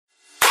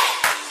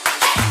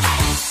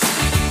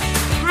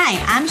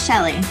Hi, I'm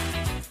Shelly.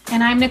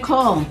 And I'm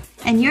Nicole.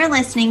 And you're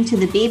listening to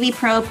the Baby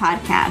Pro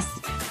podcast,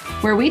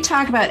 where we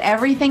talk about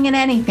everything and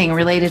anything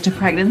related to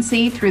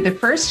pregnancy through the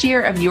first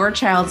year of your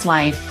child's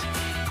life.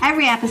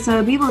 Every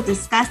episode, we will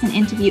discuss and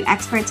interview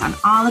experts on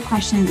all the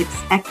questions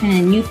expectant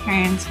and new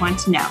parents want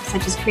to know,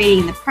 such as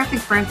creating the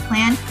perfect birth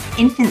plan,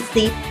 infant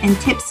sleep, and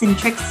tips and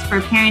tricks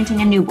for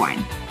parenting a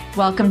newborn.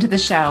 Welcome to the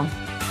show.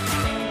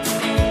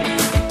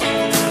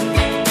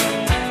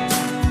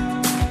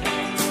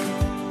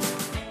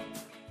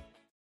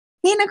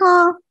 Hey,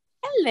 Nicole.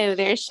 Hello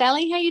there,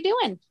 Shelly. How you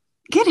doing?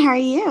 Good. How are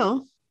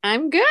you?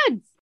 I'm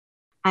good.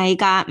 I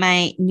got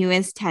my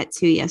newest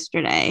tattoo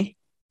yesterday.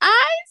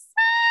 I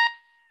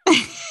saw.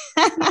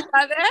 You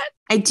love it?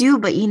 I do,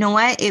 but you know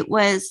what?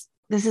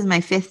 This is my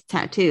 5th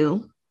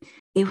tattoo.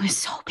 It was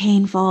so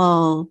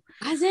painful.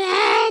 Was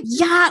it?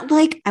 Yeah,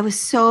 like I was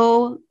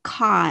so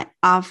caught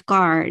off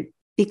guard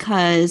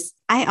because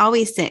I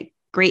always sit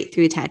great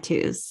through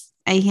tattoos.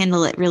 I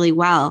handle it really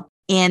well.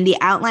 And the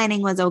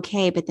outlining was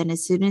okay, but then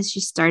as soon as she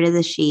started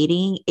the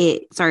shading,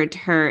 it started to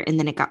hurt and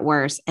then it got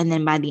worse. And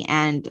then by the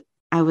end,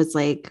 I was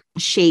like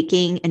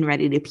shaking and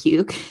ready to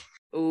puke.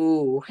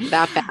 Ooh,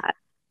 that bad.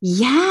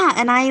 Yeah.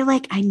 And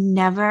I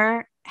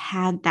never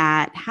had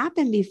that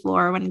happen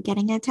before when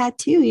getting a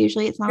tattoo.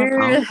 Usually it's not a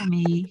problem for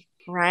me.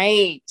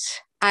 Right.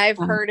 I've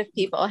heard of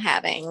people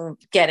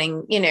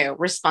getting,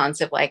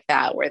 responsive like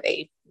that where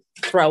they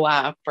throw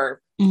up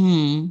or,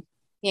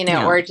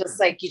 or just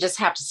like, you just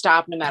have to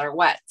stop no matter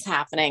what's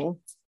happening.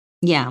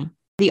 Yeah.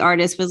 The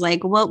artist was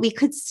like, well, we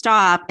could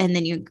stop and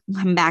then you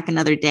come back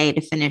another day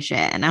to finish it.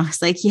 And I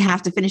was like, you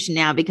have to finish it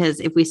now because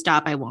if we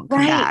stop, I won't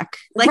come back.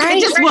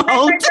 I just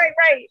won't.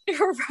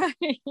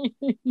 Right.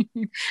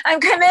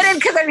 I'm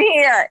committed because I'm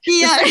here.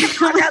 Yeah.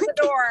 Walk out the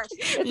door.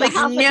 It's like,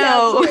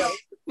 no,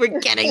 we're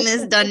getting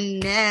this done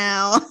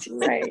now.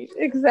 Right.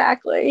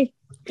 Exactly.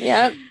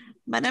 Yep.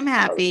 But I'm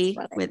happy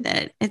with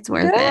it. It's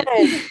worth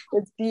it.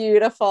 It's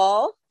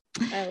beautiful.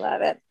 I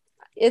love it.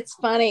 It's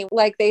funny.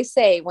 Like they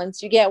say,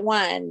 once you get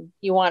one,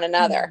 you want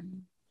another.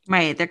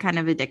 Right. They're kind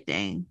of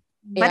addicting.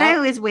 Yeah. But I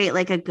always wait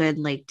like a good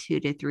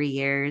 2 to 3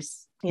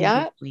 years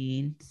in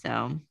between.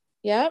 So.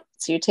 Yep.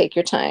 So you take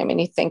your time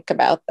and you think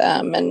about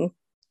them and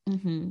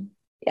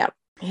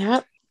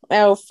Yep.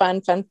 Oh,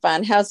 fun.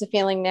 How's it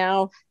feeling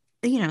now?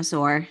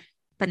 Sore,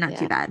 but not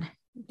too bad.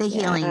 The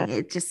healing,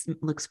 it just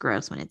looks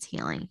gross when it's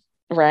healing.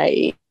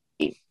 Right.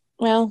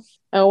 Well,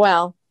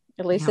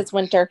 at least it's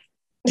winter.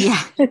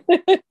 Yeah. No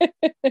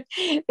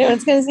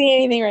one's going to see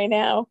anything right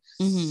now.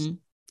 Mm-hmm.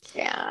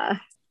 Yeah.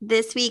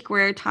 This week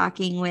we're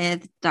talking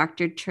with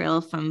Dr.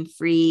 Trill from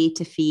Free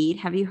to Feed.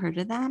 Have you heard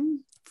of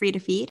them? Free to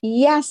Feed?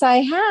 Yes, I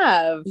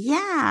have.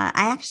 Yeah.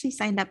 I actually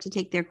signed up to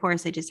take their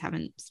course. I just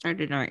haven't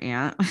started it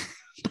yet.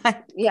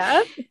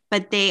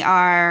 But they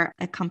are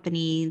a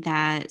company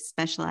that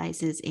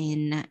specializes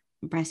in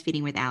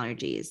breastfeeding with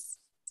allergies.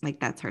 Like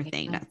that's her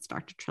thing. That's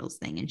Dr. Trill's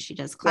thing. And she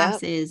does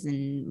classes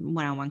and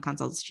one-on-one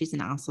consults. She's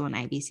also an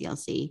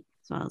IBCLC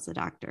as well as a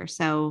doctor.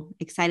 So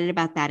excited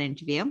about that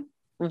interview.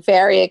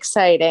 Very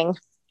exciting.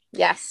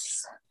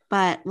 Yes.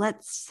 But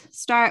let's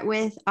start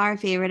with our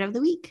favorite of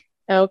the week.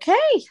 Okay.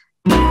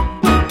 Do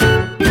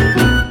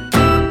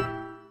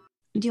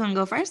you want to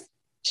go first?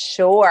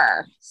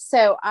 Sure.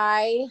 So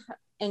I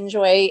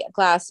enjoy a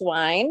glass of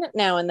wine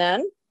now and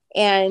then.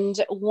 And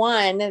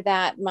one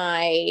that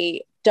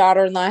my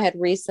daughter-in-law had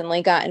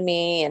recently gotten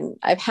me, and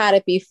I've had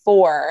it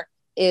before,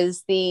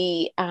 is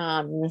the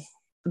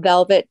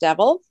Velvet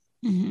Devil.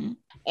 Mm-hmm.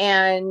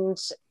 And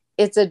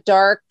it's a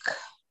dark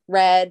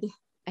red,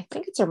 I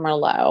think it's a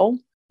Merlot.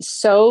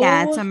 So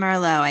yeah, it's a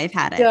Merlot. I've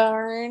had it.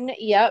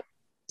 Yep.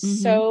 Mm-hmm.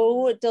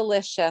 So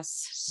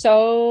delicious,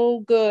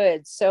 so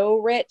good, so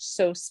rich,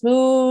 so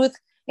smooth.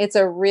 It's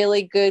a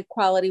really good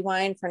quality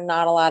wine for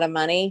not a lot of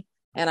money,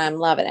 and I'm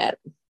loving it.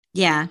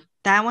 Yeah,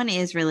 that one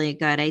is really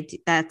good.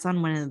 That's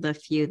on one of the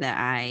few that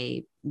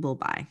I will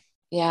buy.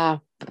 Yeah,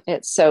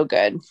 it's so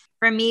good.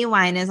 For me,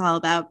 wine is all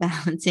about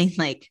balancing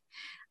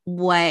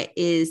what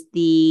is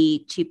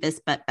the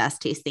cheapest but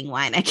best tasting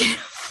wine I can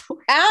afford.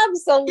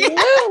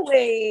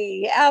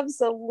 Absolutely. Yeah.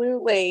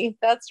 Absolutely.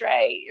 That's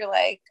right. You're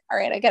like, all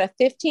right, I got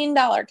a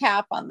 $15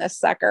 cap on this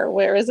sucker.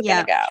 Where is it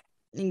going to go?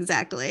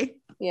 Exactly.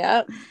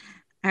 Yep.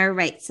 All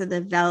right. So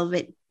the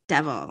Velvet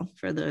Devil,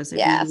 for those of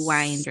you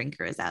wine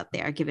drinkers out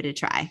there, give it a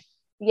try.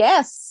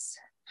 Yes.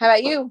 How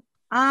about you?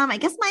 I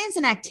guess mine's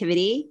an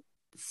activity.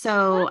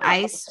 So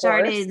I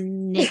started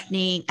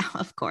knitting. Oh,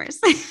 of course.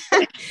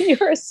 You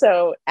are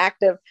so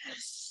active.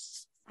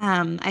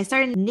 I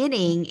started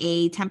knitting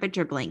a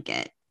temperature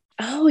blanket.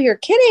 Oh, you're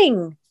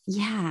kidding.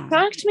 Yeah.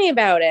 Talk to me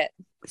about it.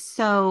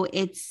 So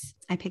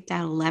I picked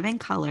out 11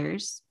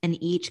 colors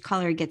and each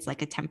color gets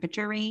like a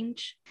temperature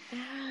range.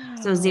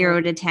 So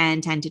 0 to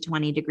 10, 10 to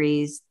 20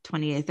 degrees,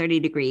 20 to 30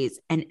 degrees.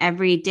 And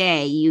every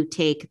day you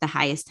take the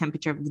highest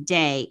temperature of the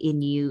day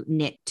and you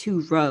knit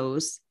 2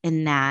 rows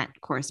in that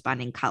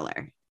corresponding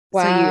color.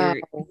 Wow. So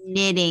you're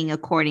knitting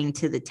according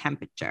to the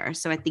temperature.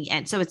 So at the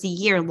end, so it's a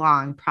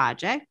year-long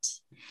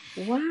project.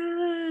 Wow.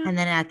 And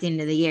then at the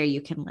end of the year,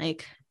 you can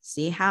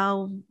see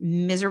how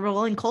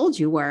miserable and cold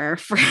you were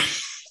for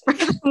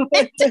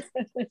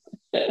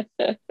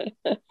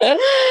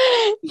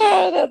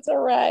Oh, that's a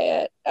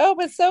riot. Oh,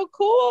 but so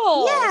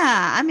cool.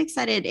 Yeah, I'm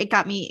excited. It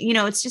got me,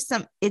 it's just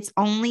it's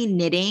only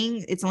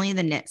knitting. It's only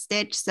the knit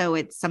stitch. So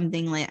it's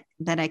something like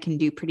that I can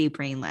do pretty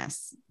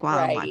brainless while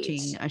I'm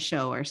watching a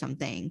show or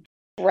something.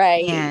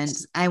 Right. And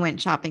I went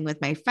shopping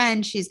with my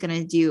friend. She's going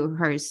to do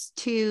hers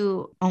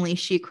too, only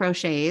she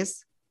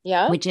crochets.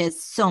 Yeah. Which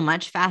is so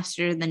much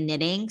faster than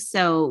knitting.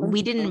 So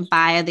we didn't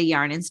buy the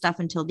yarn and stuff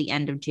until the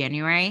end of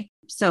January.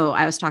 So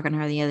I was talking to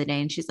her the other day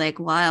and she's like,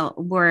 well,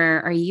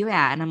 where are you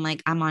at? And I'm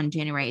like, I'm on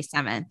January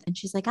 7th. And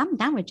she's like, I'm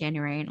done with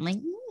January. And I'm like,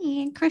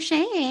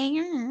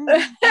 crocheting.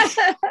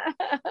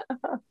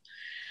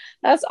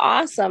 That's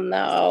awesome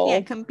though.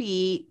 Can't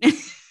compete.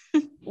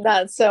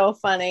 That's so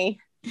funny.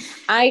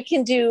 I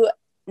can do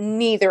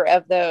neither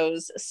of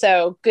those.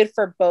 So good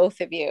for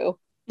both of you.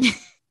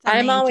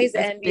 I'm always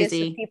envious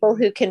of people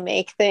who can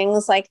make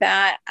things like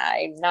that.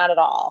 I'm not at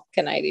all.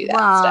 Can I do that?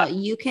 Well,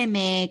 you can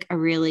make a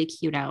really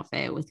cute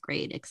outfit with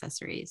great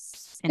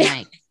accessories. And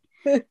I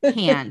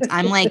can't.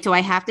 I'm like, do I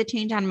have to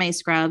change on my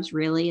scrubs?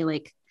 Really?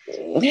 Like,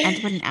 and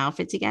to put an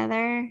outfit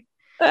together?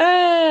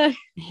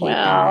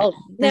 Well,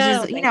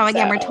 this is,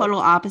 again, we're total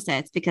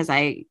opposites because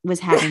I was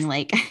having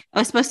I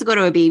was supposed to go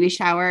to a baby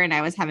shower and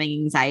I was having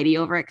anxiety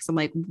over it because I'm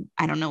like,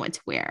 I don't know what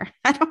to wear.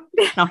 I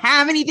don't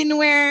have anything to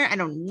wear. I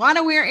don't want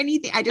to wear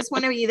anything. I just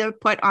want to either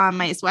put on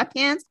my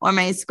sweatpants or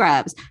my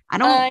scrubs.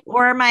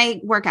 Or my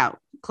workout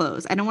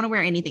clothes. I don't want to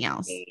wear anything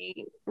else.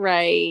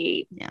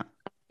 Right. Yeah.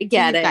 You've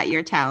got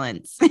your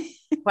talents.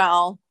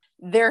 Well,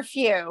 they're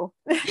few,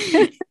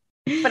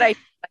 but I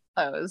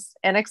clothes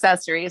and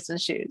accessories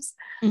and shoes.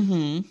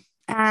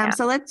 Mm-hmm.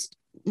 So let's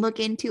look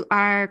into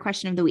our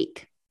question of the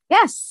week.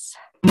 Yes.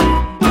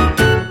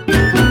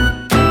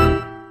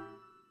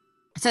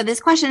 So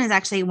this question is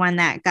actually one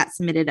that got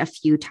submitted a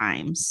few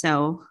times.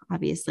 So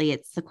obviously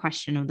it's the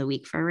question of the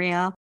week for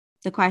real.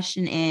 The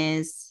question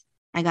is,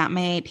 I got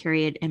my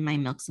period and my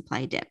milk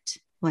supply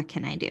dipped. What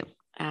can I do?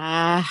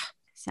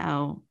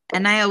 So,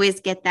 and I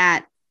always get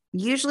that.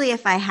 Usually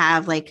if I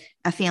have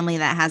a family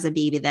that has a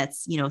baby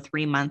that's,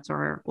 3 months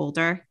or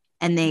older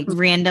and they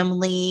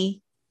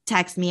randomly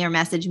text me or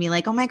message me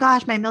like, oh my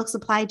gosh, my milk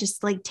supply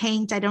just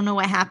tanked. I don't know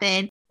what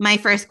happened. My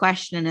first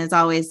question is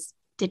always,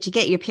 did you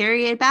get your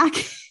period back?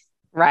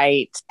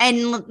 Right.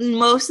 And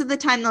most of the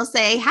time they'll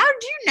say, how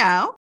did you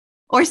know?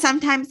 Or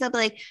sometimes they'll be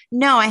like,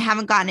 no, I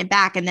haven't gotten it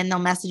back. And then they'll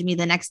message me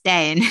the next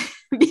day and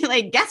be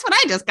like, guess what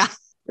I just got?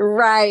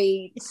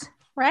 Right.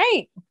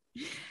 Right.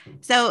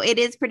 So it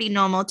is pretty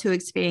normal to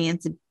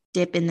experience a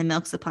dip in the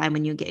milk supply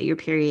when you get your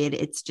period.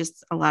 It's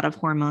just a lot of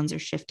hormones are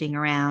shifting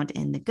around.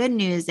 And the good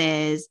news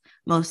is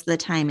most of the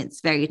time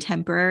it's very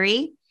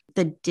temporary.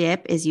 The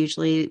dip is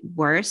usually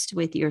worst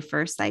with your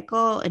first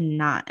cycle and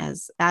not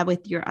as bad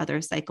with your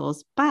other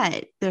cycles.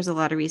 But there's a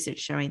lot of research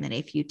showing that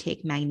if you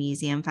take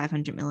magnesium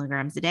 500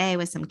 milligrams a day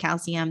with some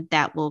calcium,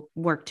 that will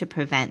work to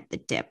prevent the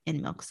dip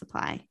in milk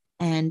supply.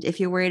 And if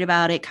you're worried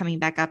about it coming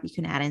back up, you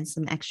can add in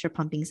some extra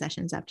pumping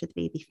sessions after the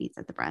baby feeds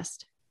at the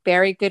breast.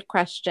 Very good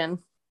question.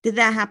 Did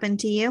that happen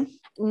to you?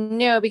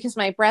 No, because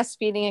my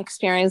breastfeeding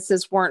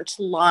experiences weren't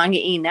long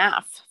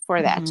enough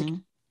for that. Mm-hmm.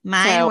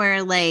 Mine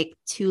were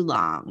too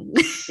long.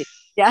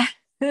 Yeah.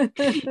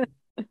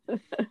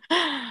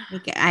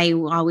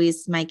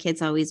 My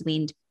kids always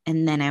weaned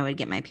and then I would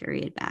get my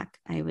period back.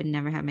 I would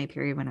never have my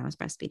period when I was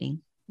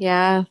breastfeeding.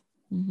 Yeah.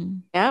 Mm-hmm.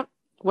 Yep.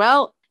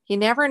 Well, you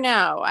never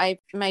know.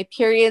 My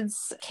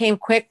periods came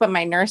quick, but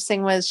my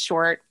nursing was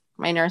short.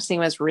 My nursing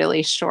was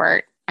really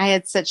short. I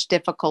had such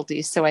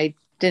difficulties, so I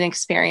didn't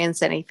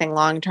experience anything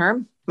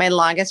long-term. My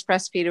longest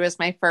breastfeeder was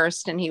my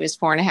first, and he was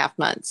 4.5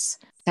 months.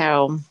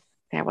 So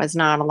that was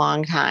not a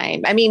long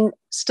time. I mean,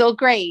 still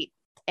great.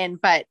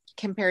 But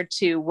compared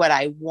to what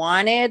I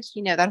wanted,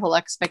 that whole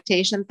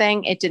expectation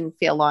thing, it didn't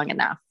feel long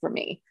enough for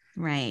me.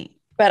 Right.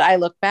 But I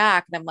look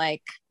back and I'm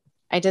like,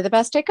 I did the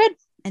best I could.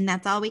 And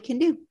that's all we can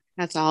do.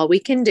 That's all we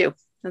can do.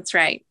 That's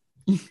right.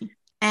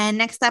 And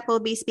next up, we'll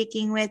be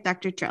speaking with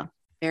Dr. Trill.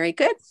 Very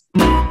good.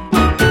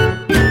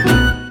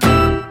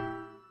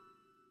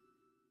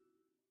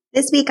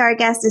 This week, our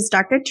guest is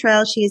Dr.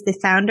 Trill. She is the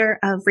founder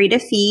of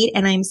Breastfeeding,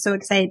 and I'm so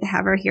excited to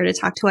have her here to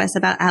talk to us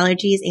about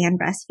allergies and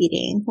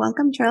breastfeeding.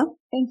 Welcome, Trill.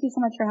 Thank you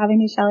so much for having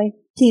me, Shelly.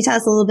 Can you tell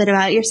us a little bit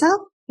about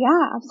yourself?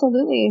 Yeah,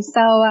 absolutely.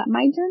 So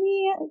my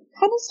journey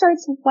kind of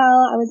starts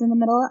while I was in the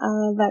middle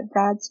of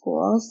grad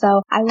school.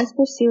 So I was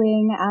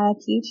pursuing a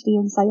PhD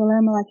in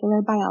cellular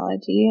molecular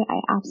biology.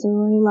 I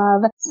absolutely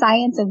love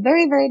science and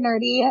very, very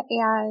nerdy.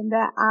 And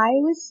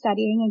I was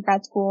studying in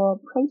grad school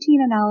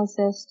protein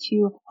analysis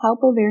to help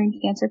ovarian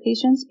cancer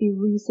patients be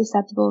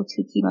resusceptible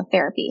to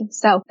chemotherapy.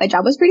 So my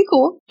job was pretty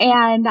cool.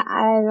 And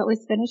I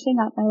was finishing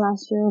up my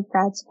last year of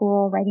grad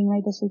school, writing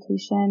my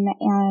dissertation,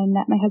 and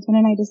my husband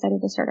and I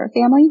decided to start our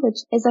family,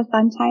 which is a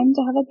fun time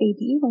to have a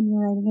baby when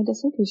you're writing a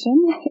dissertation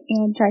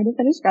and trying to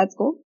finish grad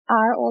school.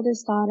 Our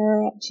oldest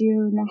daughter,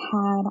 June,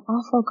 had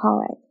awful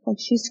colic.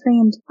 She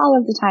screamed all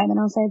of the time, and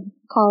I'll say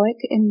colic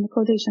in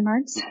quotation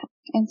marks.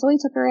 And so I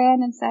took her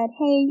in and said,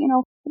 hey,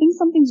 I think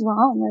something's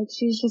wrong. Like,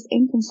 she's just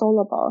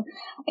inconsolable.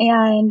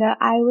 And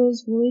I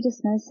was really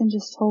dismissed and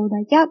just told,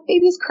 like, yep,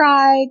 babies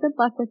cry. Good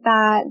luck with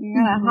that.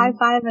 And high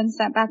five and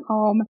sent back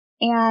home.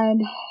 And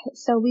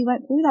so we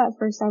went through that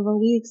for several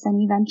weeks, and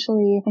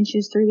eventually, when she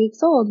was 3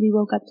 weeks old, we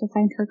woke up to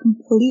find her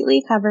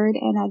completely covered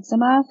in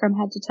eczema from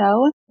head to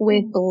toe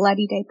with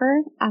bloody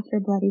diaper after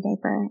bloody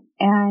diaper.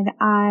 And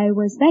I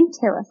was then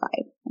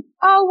terrified.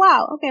 Oh,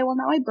 wow. Okay, well,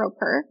 now I broke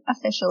her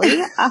officially.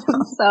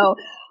 So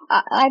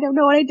I don't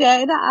know what I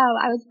did.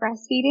 I was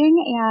breastfeeding,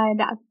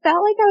 and I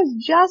felt like I was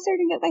just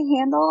starting to get the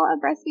handle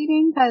of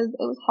breastfeeding because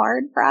it was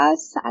hard for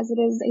us, as it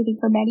is, I think,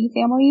 for many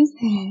families.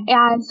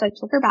 And so I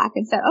took her back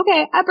and said,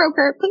 okay, I broke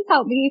her. Please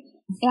help me.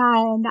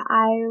 And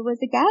I was,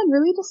 again,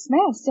 really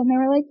dismissed. And they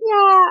were like,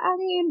 yeah, I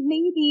mean,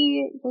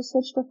 maybe you'll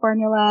switch to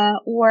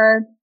formula,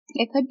 or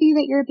it could be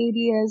that your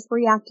baby is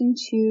reacting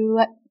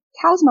to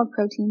cow's milk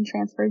protein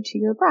transferred to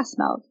your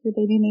breast milk. Your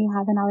baby may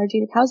have an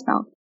allergy to cow's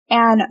milk.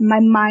 And my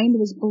mind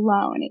was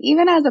blown.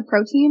 Even as a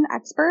protein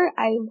expert,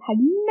 I had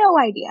no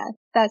idea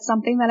that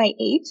something that I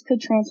ate could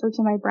transfer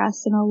to my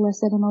breast and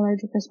elicit an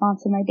allergic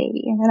response in my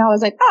baby. And I was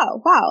like, oh,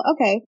 wow,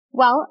 okay.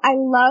 Well, I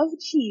love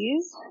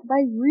cheese,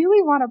 but I really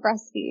want to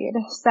breastfeed.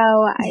 So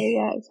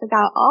I took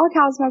out all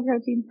cow's milk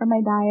protein from my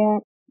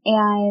diet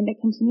and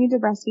continued to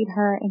breastfeed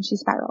her, and she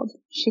spiraled.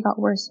 She got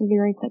worse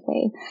very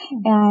quickly.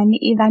 And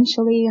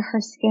eventually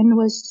her skin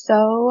was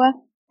so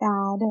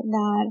bad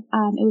that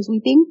it was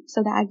weeping,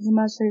 so the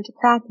eczema started to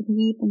crack and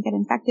weep and get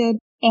infected,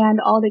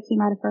 and all that came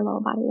out of her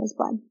lower body was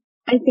blood.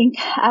 I think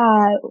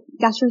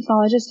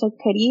gastroenterologist took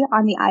pity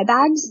on the eye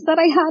bags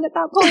that I had at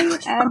that point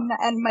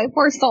and my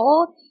poor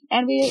soul,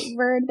 and we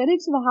were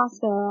admitted to the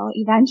hospital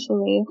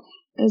eventually.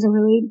 It was a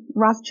really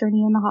rough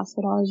journey in the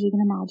hospital, as you can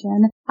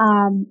imagine.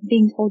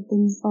 Being told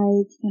things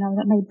like,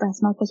 that my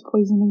breast milk was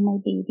poisoning my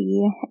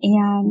baby,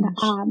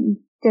 and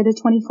did a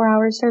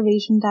 24-hour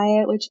starvation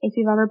diet, which if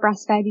you've ever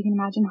breastfed, you can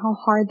imagine how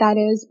hard that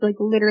is,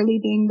 like literally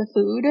being the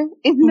food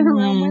in the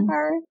room with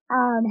her.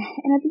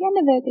 And at the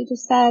end of it, they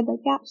just said,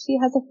 like, yeah, she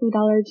has a food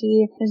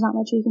allergy. There's not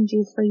much we can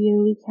do for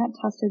you. We can't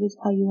test her to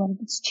tell you what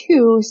it's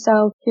to.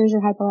 So here's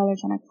your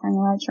hypoallergenic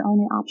formula. It's your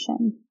only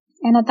option.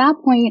 And at that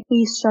point,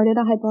 we started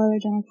a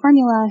hypoallergenic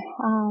formula,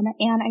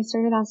 and I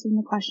started asking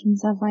the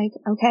questions of, like,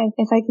 okay,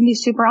 if I can be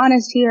super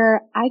honest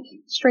here, I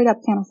straight up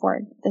can't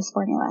afford this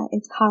formula.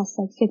 It costs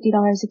like $50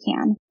 a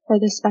can for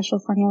this special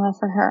formula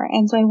for her.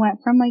 And so I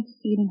went from, like,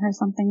 feeding her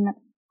something that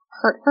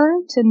hurt her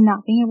to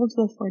not being able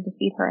to afford to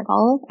feed her at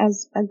all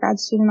as a grad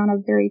student on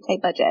a very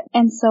tight budget.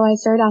 And so I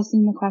started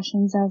asking the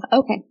questions of,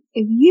 okay,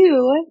 if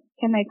you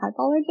can make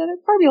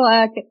hypoallergenic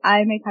formula, can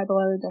I make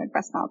hypoallergenic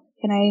breast milk?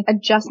 Can I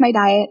adjust my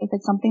diet if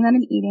it's something that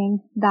I'm eating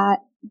that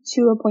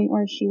to a point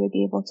where she would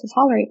be able to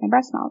tolerate my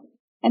breast milk?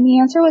 And the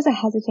answer was a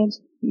hesitant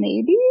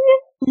maybe.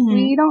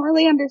 We don't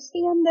really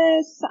understand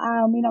this.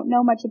 We don't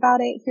know much about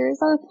it.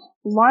 Here's a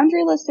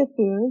laundry list of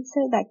foods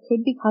that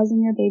could be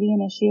causing your baby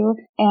an issue,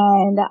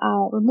 and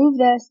remove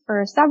this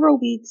for several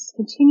weeks,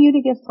 continue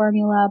to give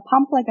formula,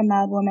 pump like a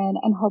mad woman,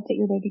 and hope that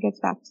your baby gets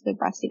back to the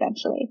breast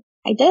eventually.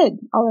 I did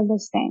all of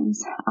those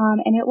things.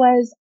 And it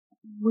was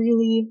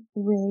really,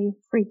 really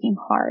freaking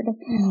hard.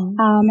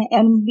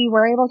 And we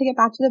were able to get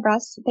back to the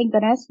breast. Thank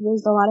goodness,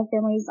 because a lot of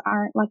families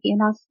aren't lucky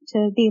enough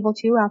to be able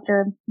to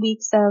after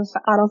weeks of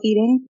auto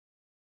feeding.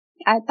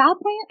 At that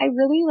point, I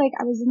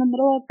was in the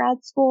middle of grad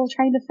school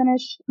trying to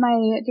finish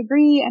my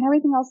degree and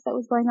everything else that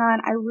was going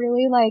on. I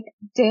really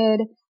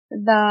did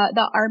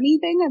the army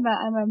thing.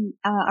 I'm an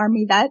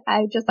army vet.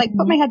 I just put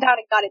my head down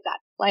and got it done.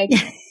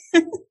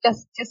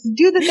 Just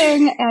do the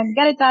thing and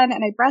get it done.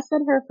 And I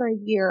breastfed her for a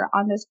year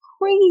on this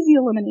crazy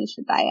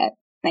elimination diet.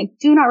 And I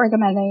do not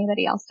recommend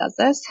anybody else does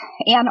this.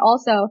 And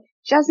also,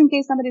 just in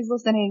case somebody's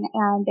listening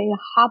and they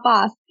hop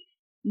off,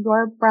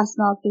 your breast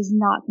milk does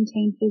not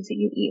contain foods that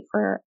you eat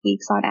for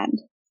weeks on end.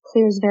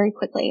 Clears very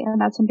quickly. And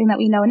that's something that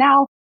we know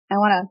now.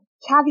 I want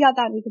to caveat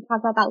that. We can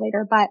talk about that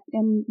later, but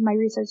in my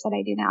research that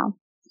I do now.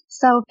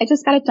 So I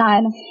just got it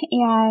done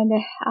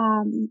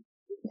and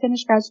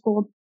finished grad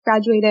school,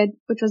 graduated,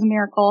 which was a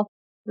miracle.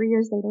 3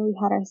 years later, we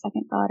had our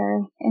second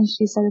daughter, and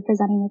she started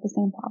presenting with the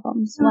same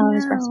problems while I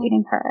was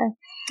breastfeeding her.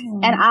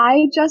 And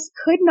I just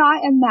could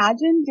not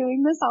imagine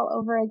doing this all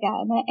over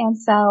again. And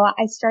so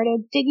I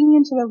started digging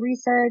into the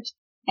research,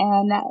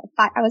 and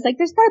I was like,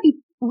 there's got to be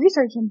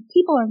research and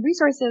people and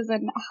resources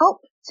and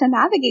help to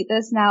navigate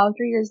this now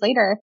 3 years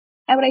later.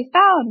 And what I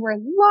found were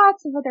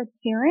lots of other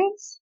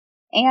parents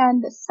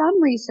and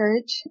some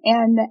research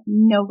and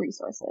no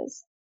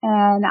resources.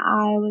 And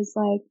I was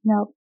like,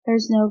 nope,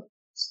 there's no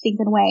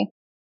stinking way.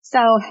 So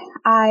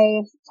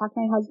I talked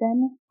to my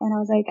husband and I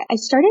was like, I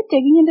started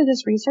digging into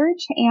this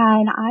research,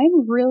 and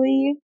I'm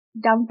really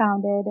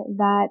dumbfounded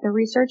that the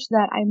research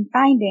that I'm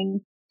finding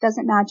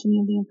doesn't match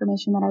any of the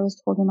information that I was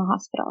told in the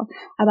hospital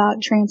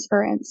about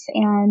transference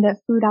and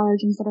food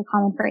allergens that are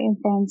common for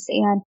infants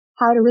and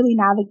how to really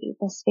navigate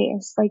this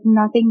space.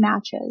 Nothing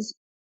matches,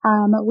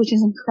 which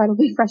is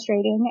incredibly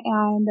frustrating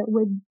and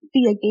would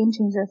be a game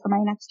changer for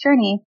my next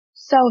journey.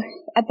 So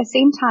at the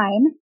same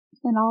time,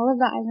 in all of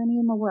the irony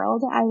in the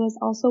world, I was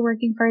also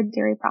working for a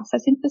dairy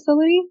processing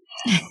facility.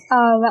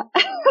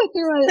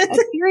 Through a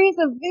series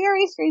of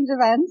very strange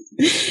events.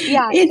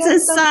 Yeah. It's a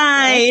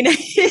sign.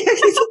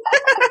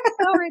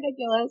 So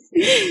ridiculous.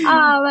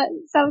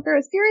 So through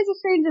a series of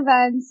strange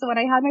events, when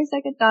I had my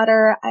second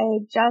daughter, I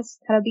had just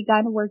kind of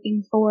begun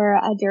working for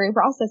a dairy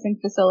processing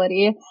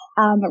facility,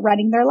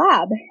 running their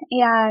lab.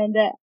 And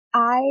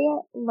I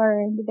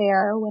learned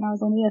there when I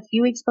was only a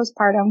few weeks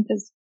postpartum,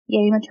 because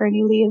getting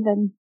maternity leave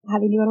and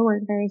having to go to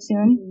work very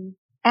soon. Mm-hmm.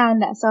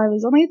 And so I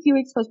was only a few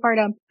weeks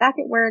postpartum back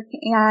at work,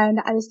 and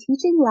I was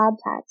teaching lab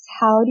techs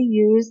how to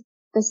use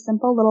the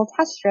simple little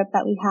test strip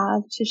that we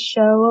have to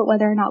show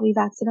whether or not we've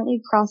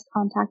accidentally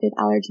cross-contacted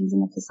allergens in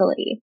the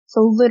facility.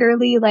 So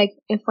literally, like,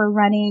 if we're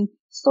running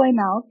soy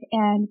milk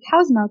and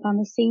cow's milk on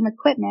the same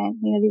equipment,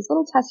 we have these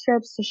little test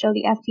strips to show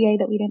the FDA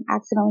that we didn't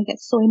accidentally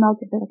get soy milk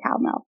into the cow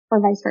milk,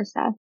 or vice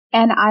versa.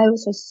 And I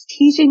was just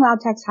teaching lab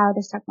techs how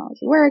this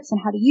technology works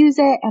and how to use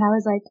it. And I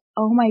was like,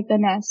 oh my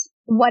goodness,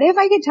 what if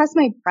I could test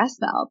my breast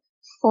milk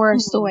for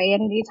soy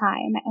at any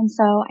time? And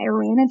so I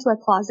ran into a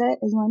closet,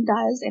 as one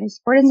does, and I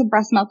squirted some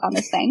breast milk on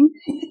this thing.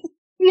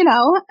 You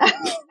know,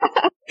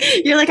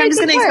 you're like, I'm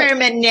just going to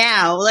experiment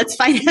now. Let's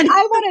find out.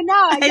 I want to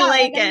know. I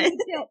like it.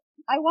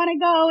 I want to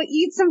go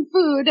eat some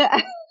food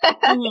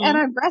and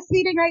I'm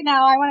breastfeeding right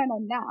now. I want to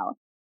know now.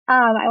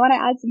 I want to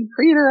add some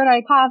creamer in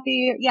my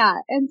coffee. Yeah.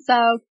 And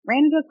so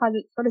ran into a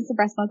closet, squirted some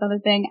breast milk on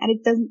the thing, and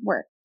it doesn't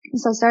work.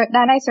 So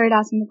then I started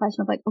asking the question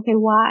of like, okay,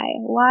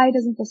 why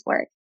doesn't this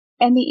work?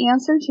 And the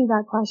answer to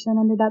that question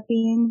ended up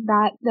being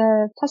that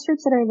the test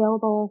strips that are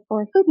available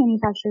for food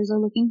manufacturers are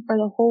looking for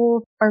the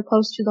whole or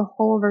close to the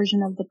whole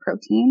version of the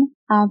protein,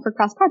 for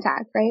cross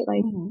contact, right?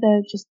 Like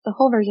just the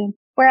whole version.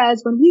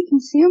 Whereas when we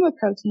consume a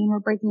protein,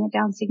 we're breaking it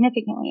down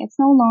significantly. It's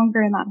no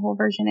longer in that whole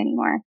version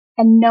anymore.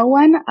 And no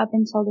one up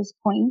until this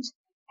point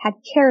had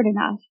cared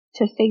enough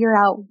to figure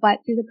out what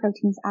do the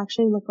proteins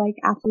actually look like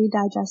after we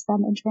digest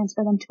them and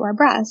transfer them to our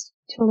breast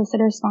to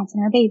elicit a response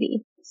in our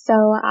baby. So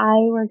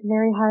I worked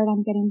very hard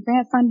on getting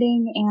grant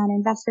funding and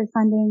investor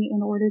funding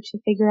in order to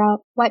figure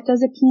out what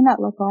does a peanut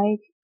look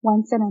like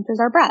once it enters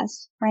our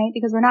breast, right?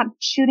 Because we're not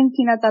shooting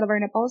peanuts out of our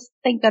nipples.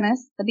 Thank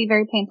goodness. That'd be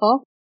very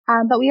painful.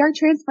 But we are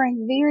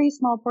transferring very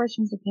small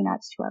portions of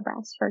peanuts to our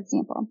breast, for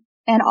example,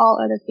 and all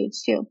other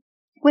foods too,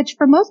 which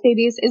for most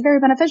babies is very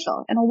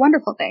beneficial and a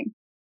wonderful thing,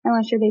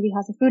 unless your baby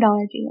has a food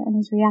allergy and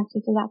is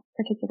reactive to that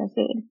particular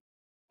food.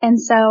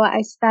 And so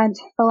I spent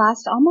the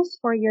last almost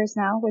 4 years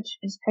now, which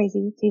is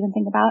crazy to even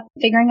think about,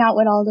 figuring out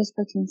what all those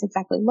proteins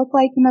exactly look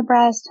like in the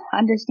breast,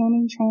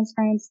 understanding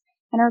transference.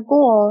 And our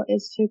goal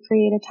is to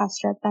create a test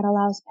strip that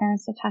allows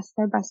parents to test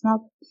their breast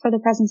milk for the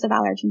presence of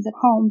allergens at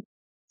home.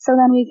 So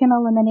then we can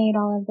eliminate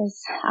all of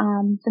this,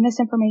 the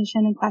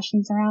misinformation and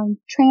questions around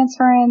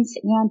transference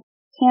and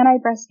can I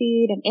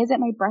breastfeed and is it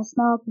my breast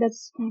milk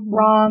that's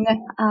wrong?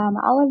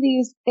 All of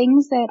these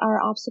things that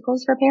are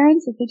obstacles for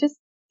parents, if we just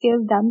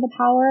give them the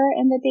power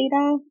and the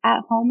data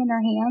at home in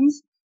their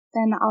hands,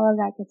 then all of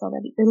that gets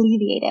already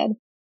alleviated.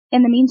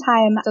 In the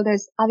meantime, so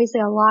there's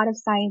obviously a lot of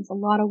science, a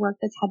lot of work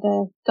that's had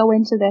to go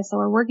into this. So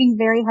we're working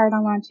very hard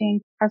on launching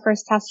our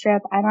first test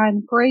strip, and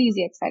I'm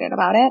crazy excited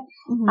about it.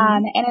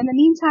 And in the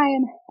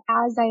meantime,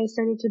 as I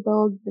started to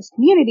build this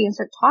community and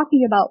start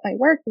talking about my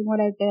work and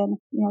what I've been,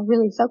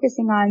 really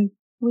focusing on,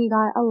 we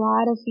got a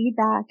lot of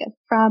feedback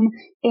from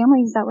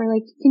families that were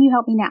like, can you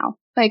help me now?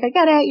 Like, I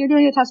get it, you're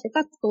doing a test strip,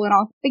 that's cool and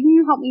all, but can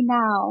you help me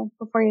now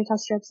before your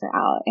test strips are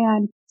out?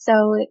 And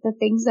so the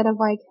things that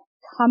have like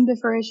come to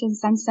fruition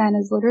since then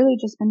has literally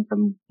just been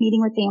from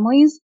meeting with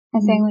families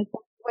and saying like,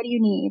 what do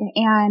you need?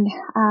 And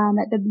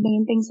the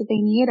main things that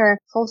they need are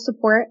full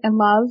support and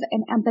love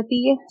and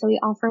empathy. So we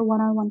offer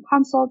one-on-one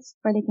consults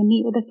where they can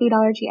meet with a food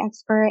allergy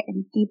expert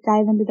and deep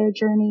dive into their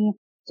journey,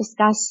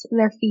 discuss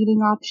their feeding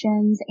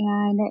options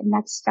and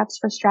next steps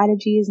for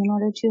strategies in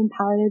order to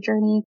empower their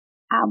journey.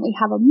 We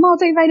have a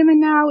multivitamin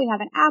now. We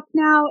have an app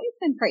now. It's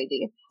been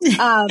crazy.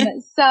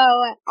 So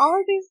all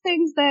of these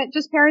things that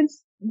just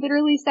parents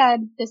literally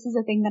said, this is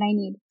a thing that I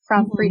need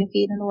from Free to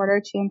Feed in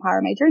order to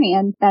empower my journey.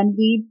 And then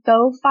we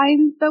go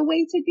find the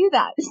way to do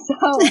that.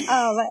 So,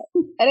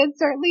 and it's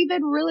certainly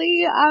been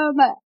really,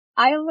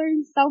 I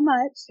learned so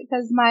much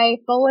because my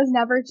goal was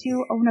never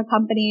to own a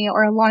company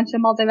or launch a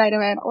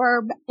multivitamin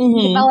or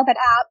develop an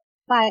app.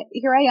 But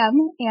here I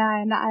am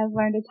and I've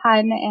learned a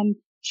ton. And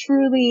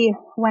truly,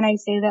 when I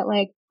say that,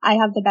 like, I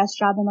have the best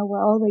job in the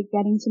world, like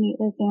getting to meet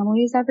with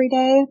families every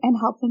day and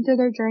help them through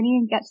their journey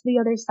and get to the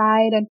other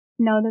side and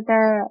know that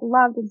they're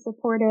loved and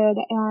supported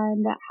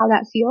and how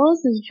that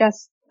feels is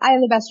just, I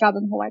have the best job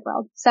in the whole wide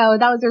world. So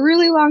that was a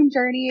really long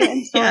journey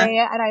and story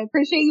and I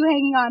appreciate you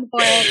hanging on for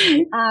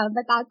it.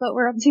 But that's what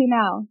we're up to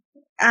now.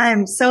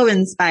 I'm so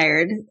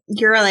inspired.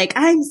 You're like,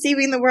 I'm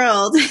saving the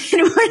world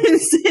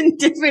in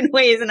different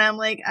ways. And I'm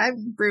like,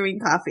 I'm brewing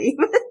coffee.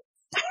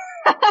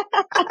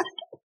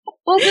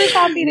 We'll brew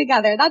coffee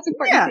together. That's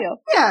important too.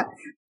 Yeah.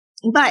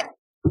 But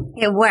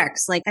it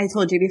works. Like I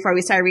told you before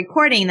we started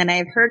recording, that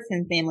I've heard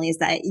from families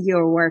that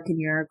your work and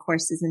your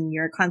courses and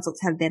your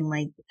consults have been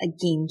like a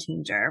game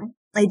changer.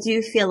 I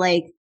do feel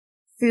like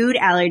food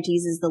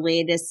allergies is the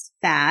latest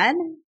fad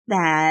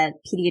that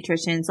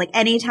pediatricians, like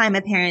anytime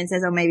a parent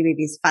says, oh, my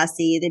baby's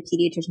fussy, the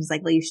pediatrician's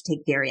like, well, you should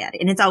take dairy out.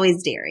 And it's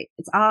always dairy.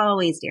 It's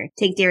always dairy.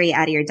 Take dairy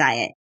out of your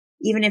diet.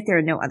 Even if there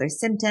are no other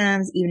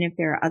symptoms, even if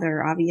there are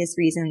other obvious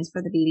reasons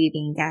for the baby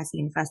being gassy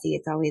and fussy,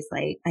 it's always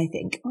like, I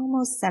think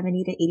almost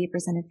 70 to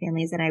 80% of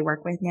families that I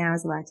work with now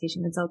as a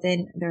lactation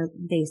consultant,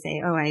 they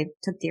say, oh, I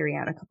took dairy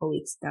out a couple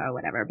weeks ago, or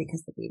whatever,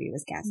 because the baby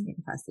was gassy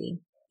and fussy.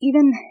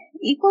 Even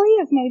equally,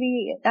 if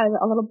maybe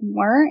a little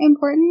more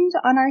important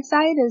on our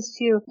side, is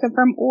to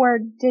confirm or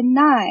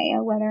deny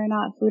whether or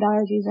not food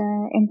allergies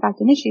are in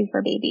fact an issue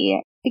for baby.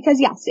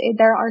 Because yes,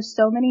 there are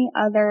so many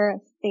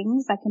other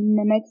things that can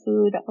mimic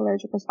food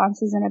allergic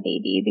responses in a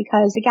baby,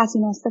 because the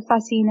gassiness, the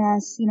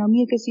fussiness,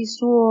 mucousy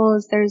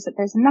stools, there's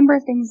a number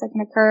of things that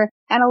can occur.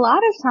 And a lot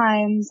of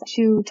times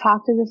to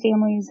talk to the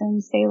families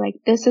and say, like,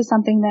 this is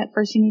something that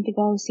first you need to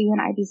go see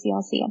an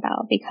IBCLC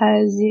about,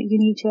 because you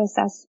need to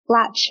assess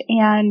latch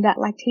and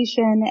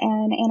lactation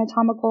and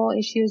anatomical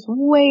issues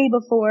way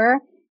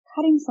before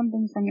cutting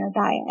something from your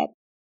diet.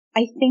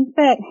 I think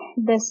that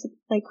this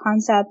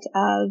concept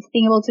of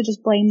being able to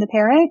just blame the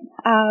parent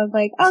of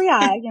like, oh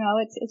yeah,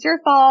 it's your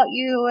fault.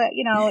 You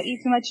eat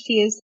too much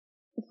cheese.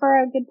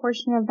 For a good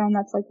portion of them,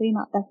 that's likely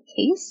not the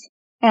case.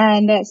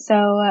 And so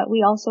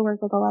we also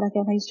work with a lot of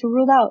families to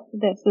rule out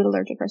that food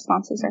allergic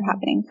responses are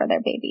happening for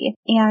their baby.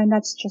 And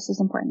that's just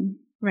as important.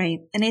 Right.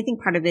 And I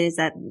think part of it is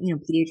that,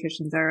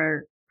 pediatricians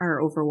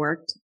are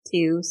overworked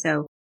too.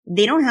 So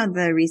they don't have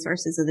the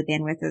resources or the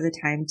bandwidth or the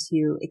time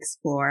to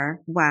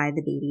explore why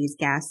the baby is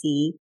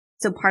gassy.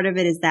 So part of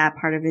it is that,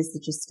 part of it is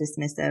just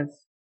dismissive.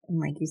 And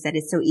like you said,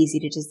 it's so easy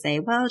to just say,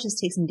 well, just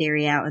take some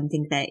dairy out and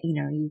think that,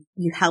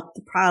 you help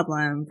the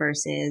problem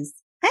versus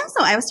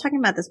I was talking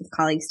about this with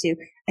colleagues too.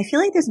 I feel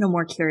like there's no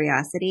more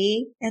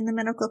curiosity in the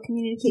medical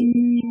community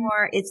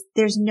anymore.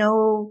 There's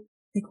no,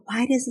 like,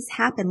 why does this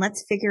happen?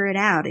 Let's figure it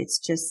out. It's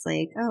just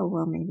like, oh,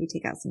 well, maybe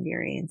take out some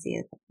dairy and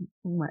see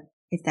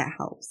if that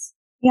helps.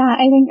 Yeah,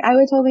 I think I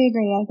would totally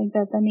agree. I think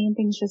that the main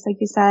things, just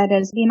like you said,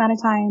 is the amount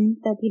of time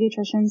that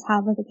pediatricians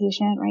have with a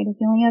patient, right? If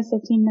you only have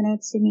 15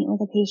 minutes to meet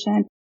with a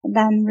patient,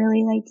 then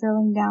really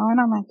drilling down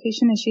on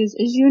lactation issues,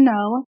 as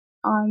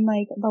on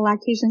the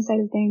lactation side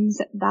of things,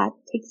 that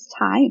takes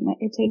time.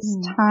 It takes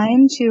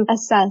time to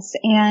assess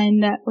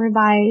and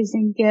revise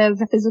and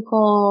give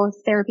physical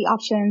therapy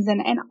options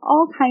and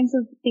all kinds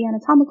of the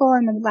anatomical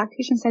and the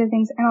lactation side of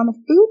things. And on the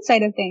food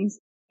side of things,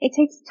 it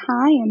takes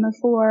time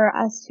for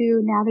us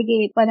to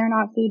navigate whether or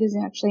not food is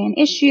actually an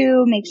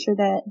issue, make sure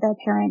that the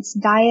parent's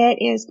diet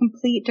is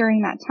complete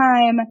during that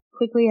time,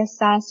 quickly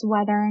assess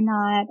whether or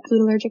not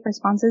food allergic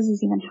responses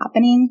is even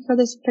happening for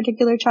this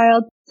particular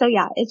child. So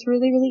yeah, it's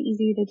really, really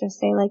easy to just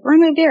say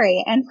remove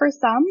dairy. And for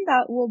some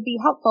that will be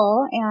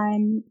helpful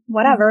and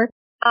whatever,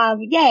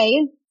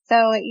 yay.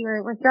 So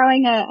we're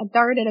throwing a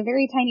dart at a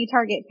very tiny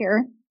target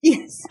here.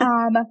 Yes.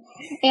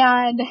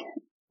 And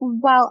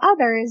while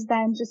others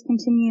then just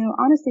continue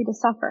honestly to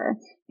suffer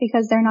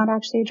because they're not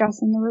actually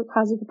addressing the root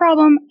cause of the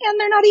problem and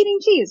they're not eating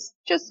cheese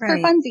just for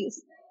funsies.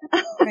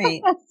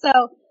 Right. So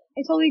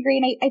I totally agree.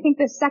 And I think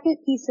the second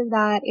piece of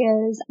that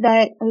is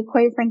that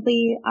quite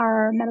frankly,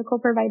 our medical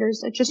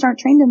providers just aren't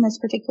trained in this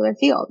particular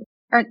field,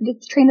 aren't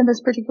trained in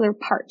this particular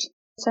part.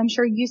 So I'm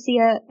sure you see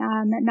it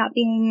not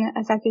being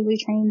effectively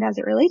trained as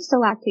it relates to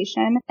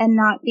lactation and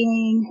not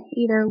being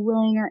either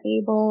willing or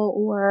able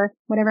or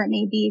whatever it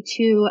may be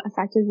to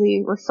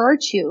effectively refer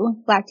to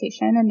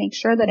lactation and make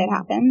sure that it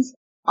happens.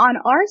 On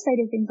our side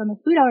of things, on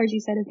the food allergy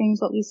side of things,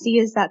 what we see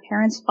is that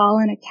parents fall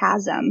in a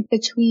chasm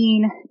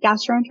between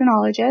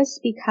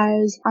gastroenterologists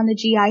because on the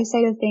GI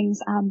side of things,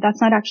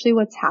 that's not actually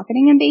what's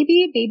happening in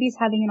baby. Baby's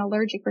having an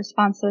allergic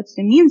response to its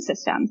immune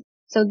system.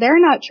 So they're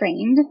not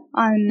trained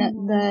on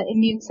the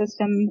immune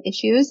system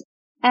issues.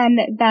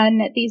 And then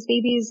these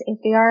babies, if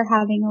they are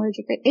having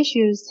allergic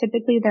issues,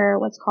 typically they're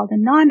what's called a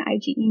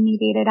non-IgE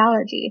mediated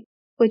allergy,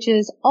 which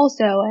is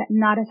also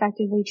not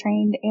effectively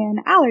trained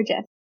in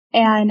allergists.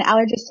 And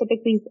allergists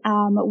typically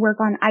work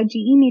on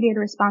IgE mediated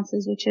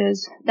responses, which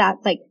is that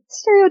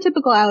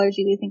stereotypical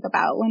allergy we think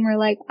about when we're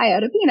like, I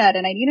ate a peanut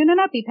and I needed an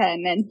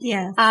EpiPen. And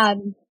yes.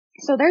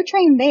 So they're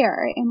trained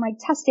there in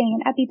testing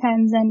and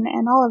EpiPens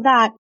and all of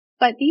that.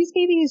 But these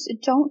babies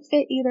don't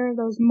fit either of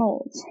those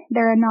molds.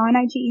 They're a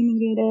non-IgE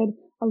mediated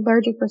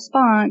allergic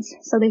response,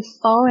 so they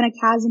fall in a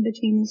chasm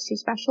between these two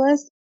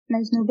specialists, and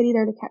there's nobody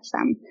there to catch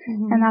them.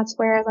 And that's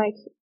where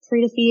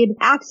Free to Feed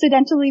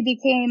accidentally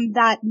became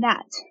that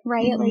net,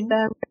 right?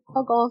 The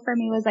real goal for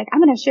me was I'm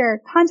going to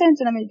share content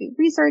and I'm going to do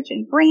research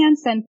and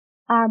grants and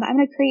I'm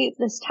going to create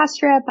this test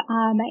strip.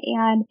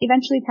 And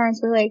eventually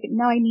parents were like,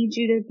 no, I need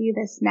you to be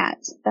this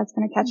net that's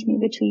going to catch me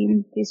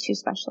between these two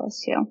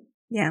specialists too.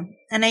 Yeah.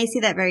 And I see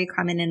that very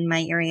common in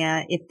my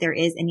area. If there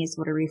is any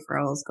sort of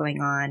referrals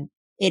going on,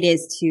 it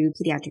is to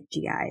pediatric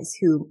GIs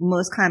who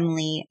most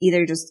commonly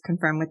either just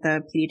confirm with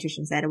the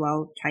pediatrician said,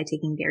 well, try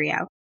taking dairy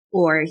out,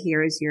 or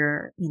here's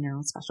your,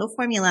 special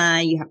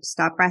formula. You have to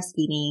stop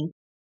breastfeeding,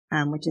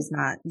 which is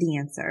not the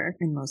answer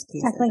in most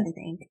cases, exactly. I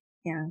think.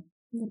 Yeah.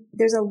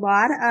 There's a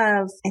lot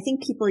of, I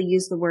think people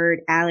use the word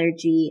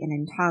allergy and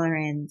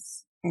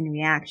intolerance and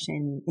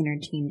reaction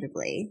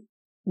interchangeably.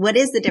 What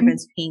is the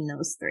difference between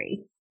those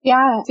three?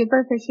 Yeah, super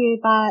appreciate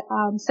that.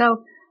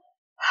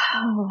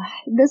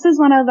 This is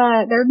one of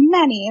there are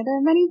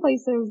many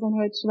places in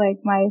which like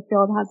my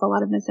field has a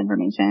lot of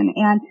misinformation,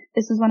 and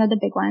this is one of the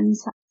big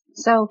ones.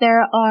 So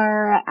there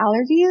are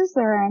allergies,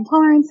 there are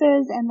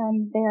intolerances, and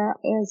then there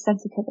is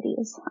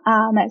sensitivities.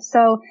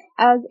 So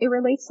as it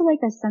relates to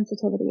like a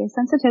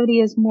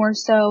sensitivity is more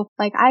so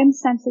like I'm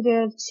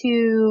sensitive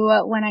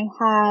to when I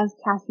have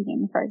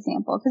caffeine, for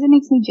example, because it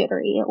makes me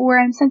jittery, or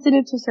I'm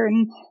sensitive to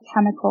certain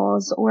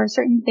chemicals or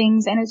certain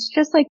things, and it's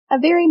just like a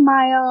very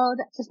mild,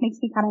 just makes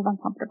me kind of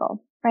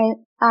uncomfortable, right?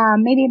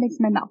 Maybe it makes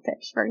my mouth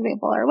itch, for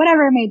example, or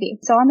whatever it may be.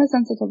 So on the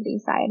sensitivity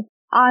side.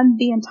 On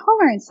the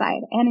intolerance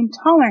side, and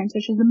intolerance,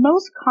 which is the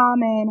most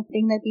common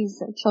thing that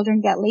these children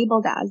get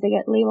labeled as, they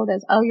get labeled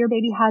as, oh, your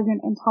baby has an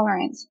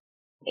intolerance.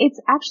 It's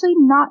actually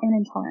not an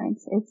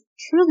intolerance. It's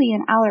truly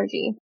an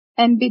allergy.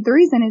 And the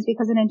reason is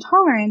because an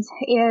intolerance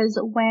is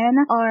when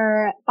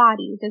our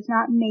body does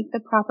not make the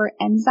proper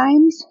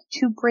enzymes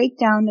to break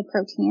down the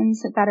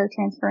proteins that are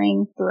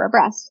transferring through our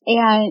breast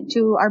and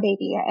to our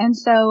baby. And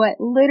so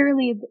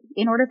literally,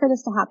 in order for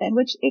this to happen,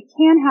 which it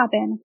can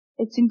happen,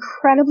 it's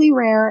incredibly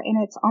rare,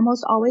 and it's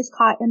almost always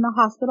caught in the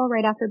hospital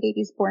right after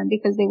baby's born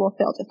because they will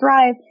fail to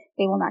thrive.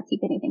 They will not keep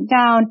anything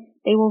down.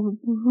 They will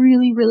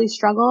really, really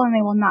struggle, and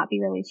they will not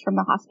be released from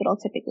the hospital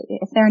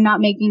typically. If they're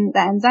not making the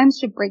enzymes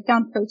to break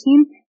down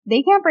protein,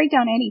 they can't break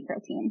down any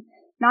protein,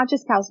 not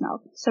just cow's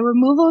milk. So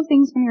removal of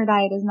things from your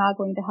diet is not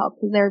going to help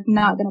because they're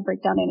not going to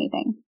break down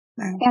anything.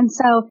 Right. And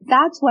so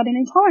that's what an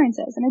intolerance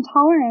is. An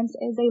intolerance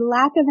is a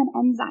lack of an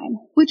enzyme,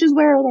 which is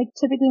where like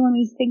typically when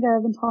we think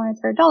of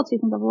intolerance for adults,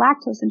 we think of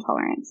lactose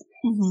intolerance.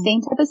 Mm-hmm.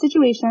 Same type of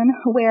situation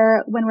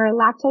where when we're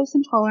lactose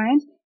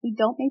intolerant, we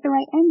don't make the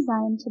right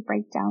enzyme to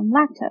break down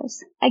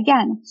lactose.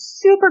 Again,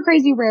 super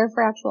crazy rare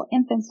for actual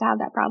infants to have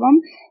that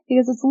problem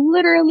because it's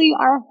literally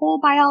our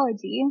whole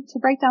biology to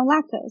break down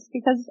lactose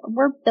because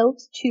we're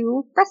built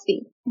to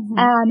breastfeed.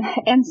 Mm-hmm.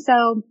 And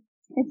so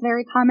it's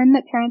very common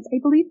that parents, I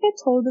believe, get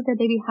told that their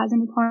baby has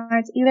an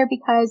intolerance either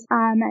because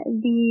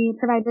the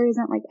provider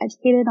isn't like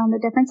educated on the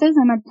differences.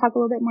 I'm going to talk a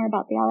little bit more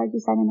about the allergy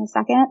side in a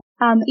second.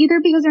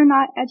 Either because they're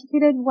not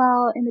educated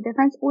well in the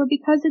difference or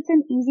because it's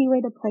an easy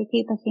way to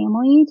placate the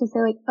family to say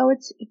like, oh,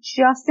 it's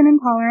just an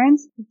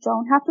intolerance. You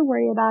don't have to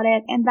worry about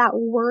it. And that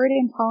word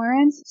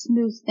intolerance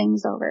smooths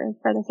things over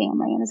for the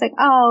family. And it's like,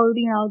 oh,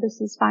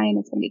 this is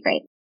fine. It's going to be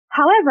great.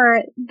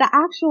 However, the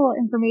actual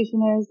information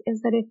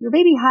is that if your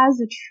baby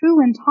has a true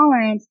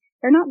intolerance,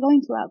 they're not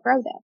going to outgrow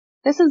this.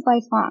 This is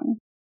lifelong.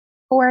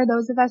 For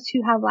those of us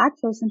who have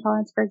lactose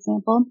intolerance, for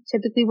example,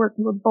 typically we're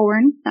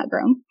born, not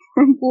grown,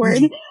 we're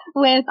born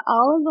with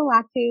all of the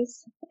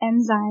lactase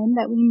enzyme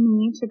that we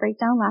need to break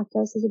down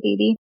lactose as a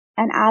baby.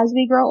 And as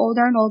we grow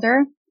older and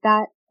older,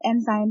 that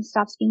enzyme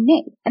stops being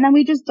made. And then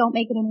we just don't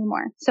make it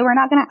anymore. So we're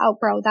not going to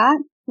outgrow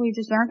that. We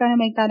just aren't going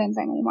to make that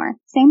enzyme anymore.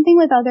 Same thing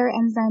with other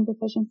enzyme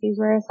deficiencies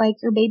where if like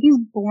your baby's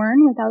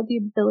born without the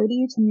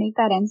ability to make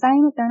that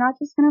enzyme, they're not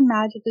just going to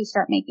magically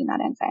start making that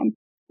enzyme.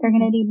 They're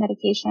going to need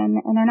medication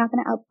and they're not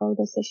going to outgrow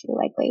this issue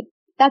likely.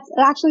 That's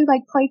actually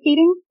like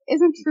placating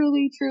isn't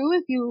truly true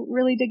if you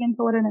really dig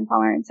into what an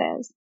intolerance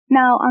is.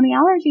 Now on the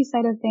allergy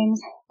side of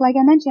things, like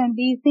I mentioned,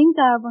 we think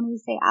of when we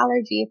say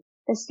allergy,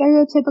 the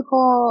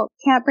stereotypical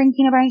can't bring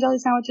peanut butter and jelly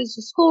sandwiches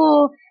to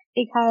school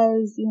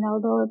because, the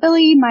little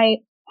Billy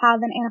might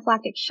have an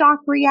anaphylactic shock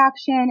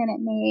reaction and it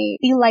may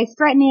be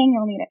life-threatening.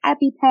 You'll need an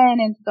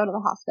EpiPen and to go to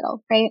the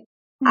hospital, right?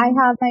 Mm-hmm. I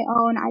have my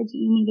own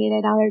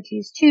IgE-mediated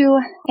allergies too,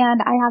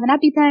 and I have an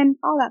EpiPen,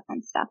 all that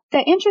fun stuff. The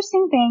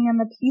interesting thing and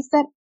the piece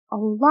that a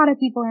lot of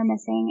people are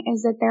missing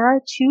is that there are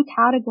two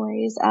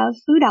categories of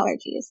food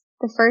allergies.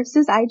 The first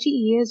is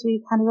IgE, as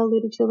we kind of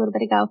alluded to a little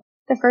bit ago.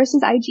 The first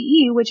is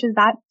IgE, which is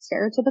that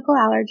stereotypical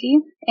allergy,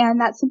 and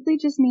that simply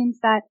just means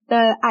that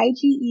the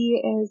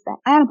IgE is the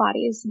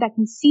antibodies that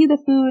can see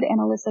the food and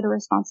elicit a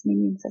response in the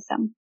immune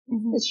system.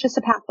 Mm-hmm. It's just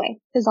a pathway,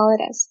 is all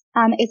it is.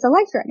 It's a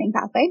life-threatening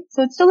pathway,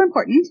 so it's still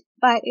important,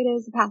 but it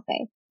is a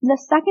pathway. The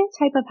second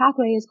type of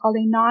pathway is called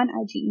a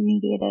non-IgE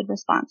mediated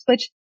response,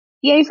 which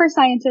yay for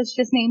scientists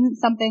just named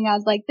something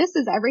as like, this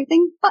is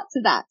everything but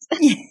to that.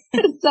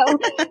 So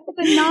it's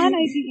a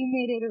non-IgE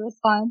mediated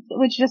response,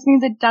 which just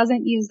means it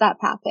doesn't use that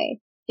pathway.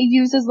 It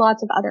uses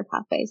lots of other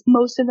pathways,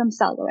 most of them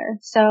cellular.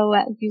 So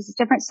it uses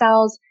different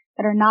cells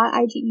that are not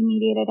IgE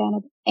mediated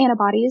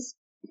antibodies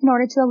in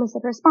order to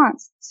elicit a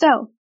response.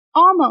 So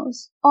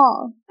almost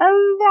all, a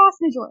vast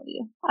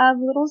majority of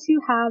littles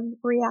who have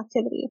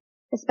reactivity,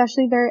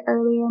 especially very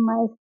early in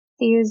life,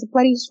 these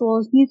bloody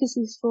stools,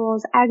 mucousy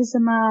stools,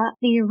 eczema,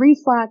 the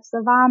reflux,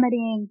 the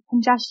vomiting,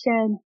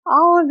 congestion,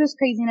 all of this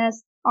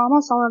craziness,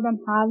 almost all of them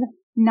have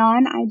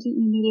non-IgE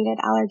mediated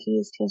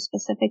allergies to a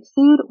specific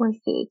food or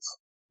foods.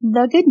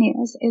 The good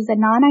news is that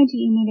non-IgE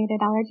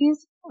mediated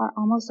allergies are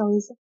almost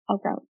always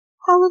outgrown.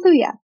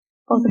 Hallelujah.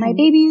 Both of my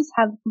babies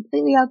have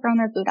completely outgrown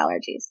their food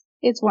allergies.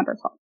 It's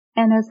wonderful.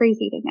 And they're free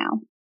feeding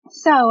now.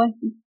 So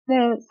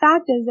The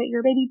fact is that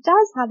your baby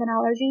does have an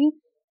allergy,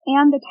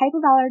 and the type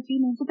of allergy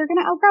means that they're going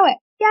to outgrow it.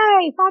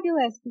 Yay,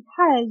 fabulous,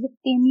 because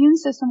the immune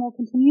system will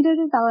continue to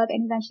develop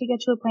and eventually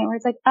get to a point where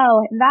it's like,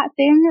 oh, that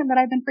thing that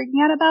I've been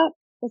freaking out about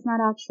is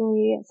not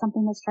actually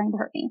something that's trying to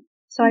hurt me.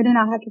 So I do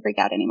not have to freak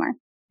out anymore.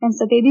 And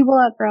so baby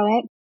will outgrow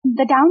it.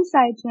 The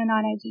downside to a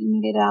non-IgE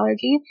mediated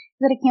allergy is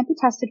that it can't be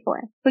tested for,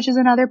 which is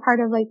another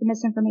part of like the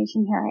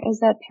misinformation here,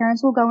 is that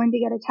parents will go in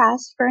to get a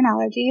test for an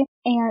allergy,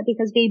 and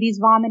because baby's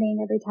vomiting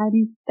every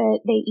time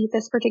that they eat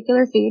this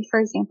particular food,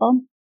 for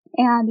example,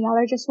 and the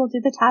allergist will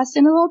do the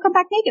test and it will come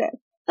back negative.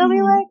 They'll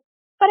be like,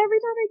 but every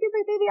time I give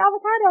my baby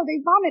avocado,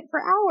 they vomit for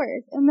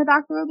hours. And the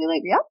doctor will be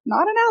like, yep,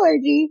 not an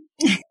allergy.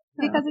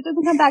 Because it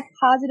doesn't come back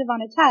positive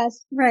on a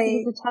test. Right.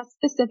 Because the test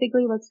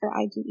specifically looks for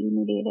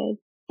IgE-mediated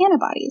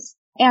antibodies.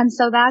 And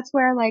so that's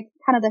where like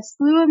kind of the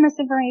slew of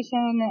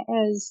misinformation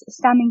is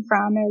stemming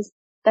from, is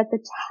that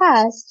the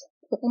test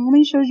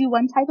only shows you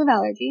one type of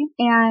allergy,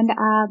 and,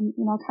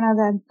 kind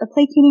of the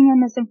placating and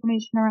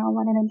misinformation around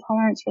what an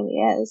intolerance really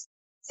is.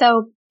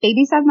 So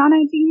babies have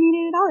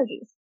non-IgE-mediated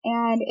allergies.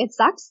 And it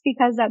sucks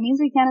because that means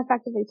we can't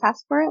effectively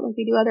test for it like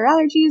we do other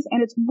allergies.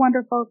 And it's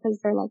wonderful because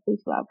they're likely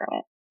to outgrow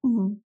it.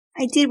 Mm-hmm.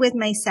 I did with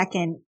my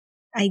second.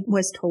 I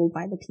was told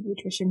by the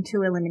pediatrician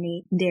to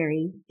eliminate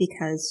dairy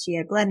because she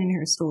had blood in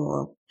her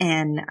stool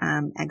and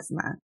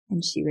eczema,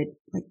 and she would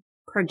like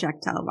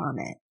projectile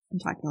vomit. I'm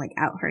talking like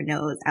out her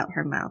nose, out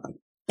her mouth.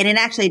 And it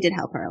actually did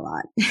help her a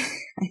lot.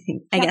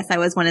 I guess I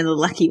was one of the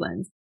lucky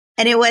ones.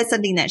 And it was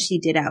something that she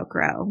did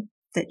outgrow,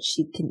 that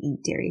she can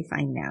eat dairy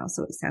fine now.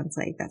 So it sounds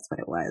like that's what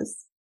it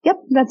was. Yep,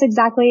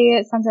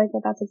 it sounds like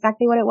that's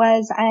exactly what it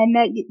was. And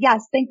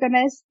yes, thank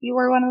goodness you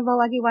were one of the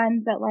lucky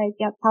ones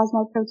that cow's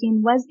milk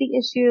protein was the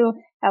issue.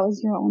 That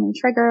was your only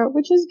trigger,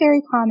 which is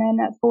very common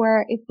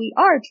for if we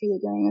are truly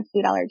dealing with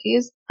food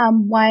allergies.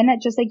 One,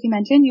 just like you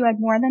mentioned, you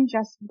had more than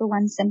just the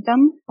one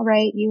symptom,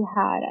 right? You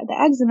had the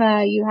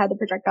eczema, you had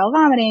the projectile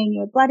vomiting,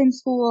 you had blood in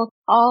stool,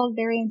 all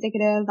very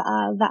indicative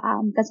of,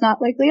 that's not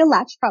likely a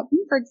latch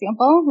problem, for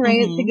example,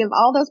 right? To give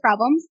all those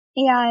problems.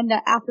 And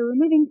after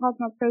removing cow's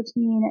milk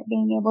protein,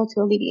 being able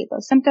to alleviate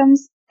those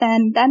symptoms,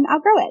 then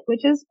outgrow it,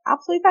 which is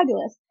absolutely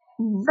fabulous.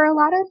 For a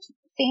lot of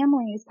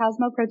families, cow's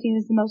milk protein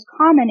is the most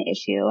common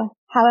issue.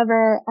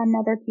 However,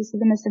 another piece of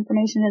the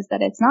misinformation is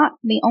that it's not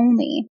the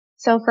only.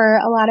 So for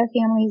a lot of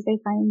families, they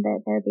find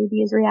that their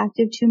baby is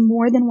reactive to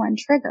more than one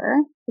trigger,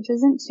 which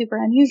isn't super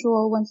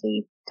unusual once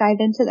we dive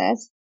into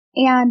this.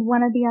 And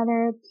one of the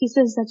other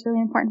pieces that's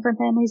really important for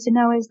families to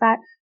know is that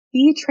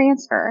we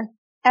transfer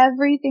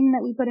everything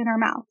that we put in our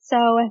mouth. So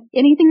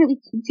anything that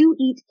we do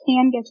eat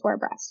can get to our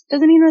breast.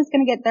 Doesn't mean that it's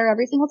going to get there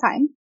every single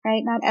time,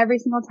 right? Not every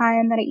single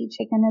time that I eat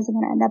chicken is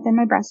going to end up in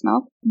my breast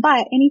milk,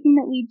 but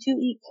anything that we do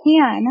eat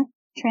can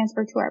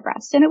transfer to our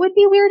breast. And it would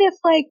be weird if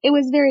it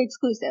was very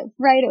exclusive,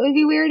 right? It would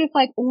be weird if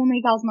only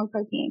cow's milk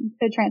protein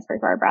could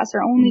transfer to our breast,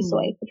 or only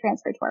soy could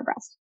transfer to our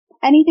breast.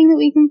 Anything that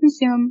we can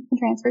consume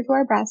can transfer to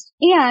our breast,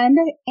 and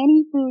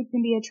any food can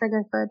be a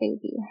trigger for a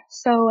baby.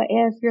 So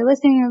if you're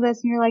listening to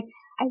this and you're like,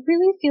 I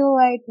really feel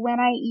like when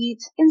I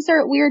eat,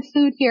 insert weird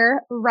food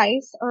here,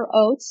 rice or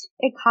oats,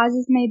 it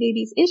causes my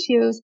baby's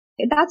issues.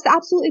 That's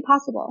absolutely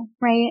possible,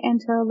 right?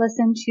 And to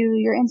listen to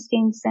your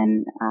instincts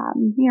and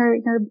your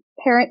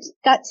parent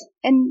gut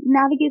and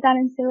navigate that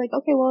and say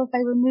okay, well, if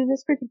I remove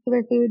this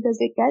particular food, does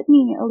it get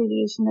me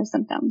alleviation of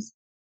symptoms?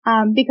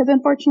 Because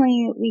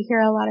unfortunately, we hear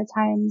a lot of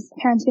times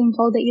parents being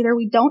told that either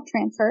we don't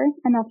transfer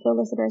enough to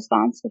elicit a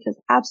response, which is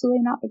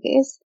absolutely not the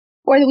case,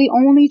 or that we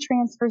only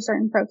transfer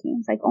certain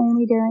proteins, like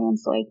only dairy and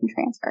soy can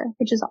transfer,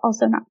 which is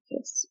also not the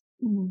case.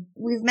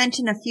 We've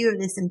mentioned a few of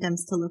the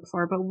symptoms to look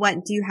for, but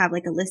what do you have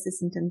a list of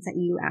symptoms that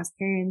you ask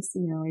parents,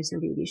 is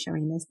your baby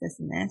showing this, this,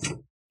 and this?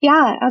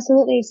 Yeah,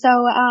 absolutely. So,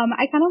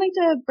 I kind of like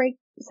to break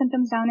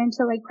symptoms down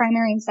into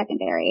primary and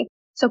secondary.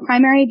 So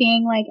primary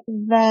being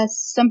the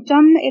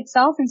symptom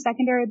itself, and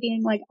secondary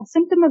being a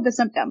symptom of the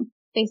symptom,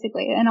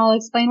 basically. And I'll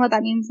explain what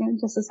that means in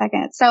just a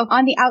second. So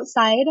on the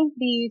outside,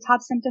 the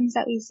top symptoms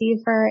that we see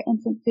for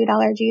infant food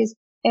allergies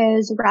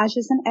is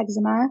rashes and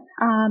eczema.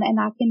 And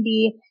that can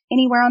be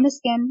anywhere on the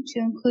skin to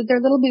include their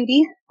little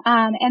booty.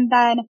 And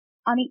then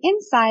on the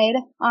inside,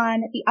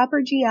 on the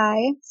upper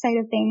GI side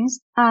of things,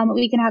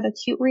 we can have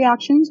acute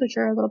reactions, which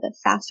are a little bit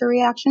faster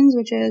reactions,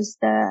 which is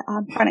the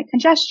chronic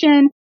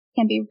congestion,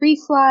 can be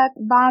reflux,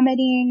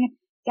 vomiting,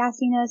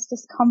 gassiness,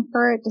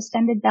 discomfort,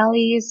 distended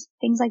bellies,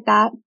 things like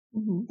that.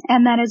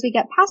 And then as we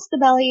get past the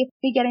belly,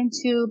 we get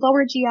into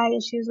lower GI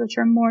issues, which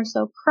are more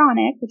so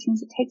chronic, which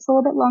means it takes a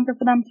little bit longer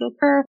for them to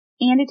occur,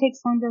 and it takes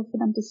longer for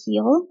them to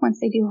heal once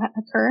they do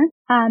occur.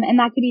 And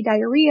that could be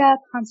diarrhea,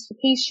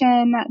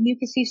 constipation,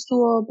 mucousy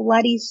stool,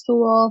 bloody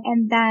stool,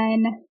 and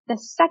then the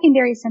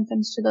secondary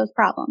symptoms to those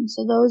problems.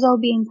 So those all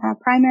being kind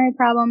of primary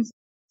problems.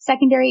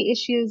 Secondary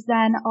issues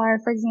then are,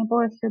 for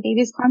example, if your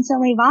baby's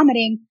constantly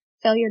vomiting,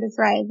 failure to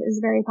thrive is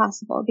very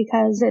possible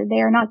because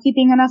they are not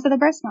keeping enough of the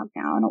breast milk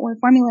down or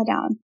formula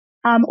down.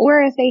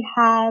 Or if they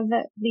have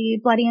the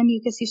bloody and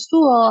mucousy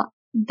stool,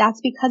 that's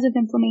because of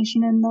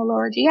inflammation in the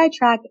lower GI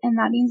tract, and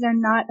that means they're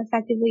not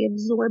effectively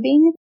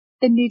absorbing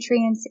the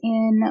nutrients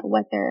in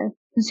what they're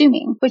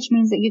consuming, which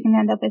means that you can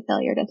end up with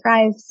failure to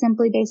thrive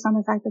simply based on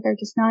the fact that they're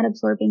just not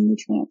absorbing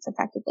nutrients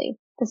effectively.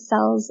 The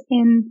cells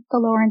in the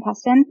lower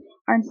intestine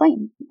are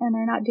inflamed and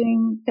they're not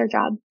doing their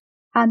job.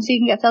 So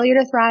you can get failure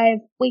to thrive,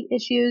 weight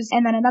issues,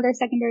 and then another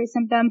secondary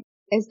symptom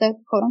is the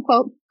quote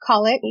unquote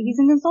colic. Baby's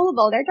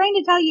inconsolable. They're trying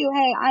to tell you,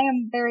 hey, I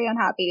am very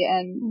unhappy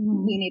and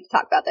we need to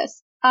talk about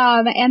this.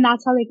 And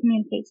that's how they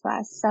communicate to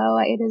us. So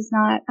it is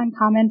not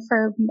uncommon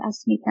for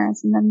us to meet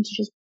parents and them to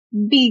just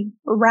be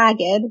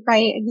ragged,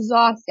 right?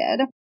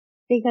 Exhausted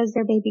because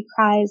their baby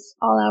cries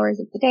all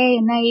hours of the day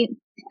and night.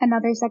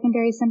 Another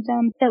secondary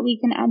symptom that we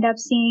can end up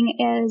seeing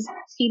is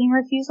feeding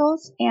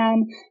refusals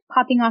and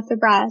popping off the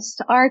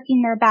breast,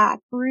 arcing their back,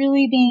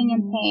 really being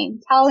in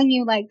pain, telling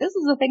you like, this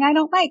is the thing I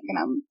don't like and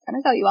I'm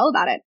going to tell you all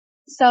about it.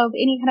 So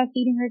any kind of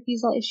feeding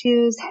refusal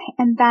issues.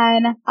 And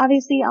then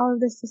obviously all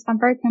of this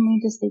discomfort can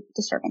lead to sleep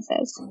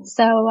disturbances.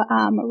 So,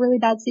 really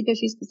bad sleep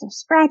issues because they're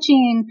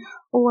scratching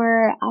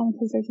or,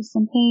 because they're just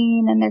in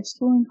pain and they're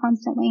stooling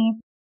constantly.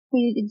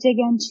 We dig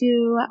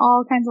into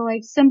all kinds of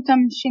like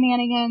symptom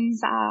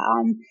shenanigans,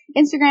 on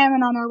Instagram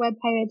and on our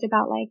webpage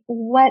about like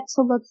what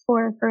to look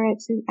for it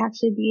to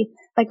actually be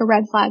like a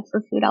red flag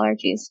for food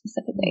allergies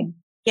specifically.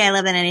 Yeah, I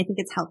love that. And I think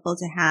it's helpful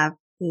to have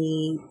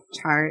a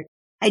chart.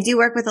 I do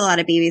work with a lot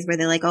of babies where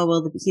they're like, oh,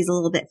 well, he's a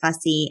little bit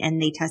fussy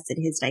and they tested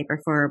his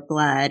diaper for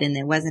blood and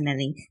there wasn't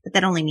any, but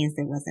that only means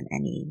there wasn't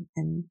any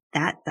in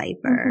that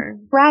diaper.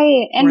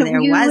 Right.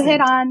 And you wasn't.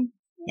 hit on,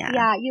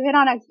 you hit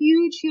on a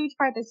huge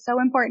part that's so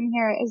important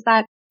here is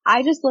that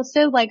I just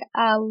listed like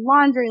a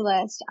laundry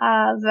list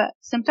of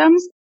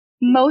symptoms.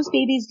 Most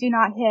babies do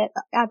not hit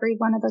every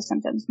one of those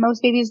symptoms.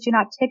 Most babies do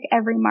not tick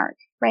every mark,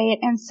 right?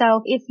 And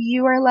so if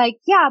you are like,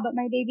 yeah, but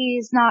my baby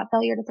is not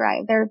failure to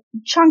thrive, they're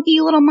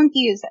chunky little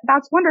monkeys,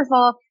 that's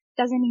wonderful.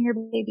 Doesn't mean your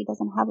baby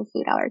doesn't have a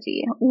food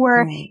allergy.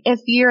 Or if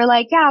you're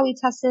like, yeah, we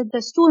tested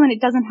the stool and it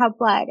doesn't have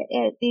blood,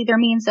 it either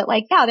means that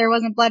like, yeah, there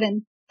wasn't blood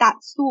in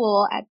that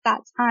stool at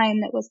that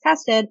time that was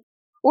tested,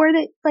 or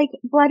that like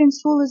blood in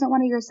stool isn't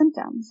one of your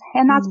symptoms.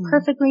 And that's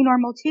perfectly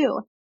normal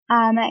too.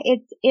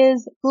 It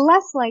is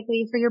less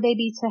likely for your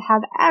baby to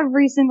have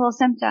every single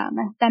symptom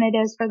than it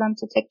is for them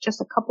to tick just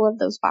a couple of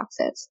those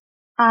boxes.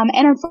 And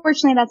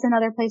unfortunately, that's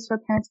another place where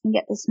parents can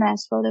get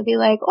dismissed, where they'll be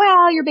like,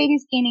 well, your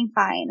baby's gaining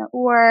fine,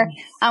 or,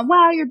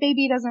 well, your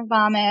baby doesn't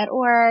vomit,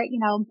 or, you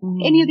know,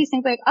 any of these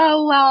things like,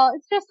 oh, well,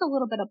 it's just a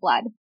little bit of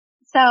blood.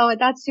 So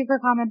that's super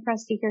common for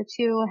us to hear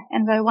too.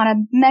 And I want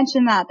to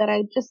mention that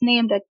I just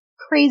named a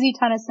crazy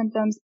ton of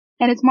symptoms,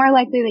 and it's more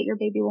likely that your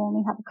baby will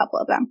only have a couple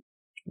of them.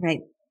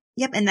 Right.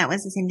 Yep. And that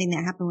was the same thing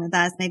that happened with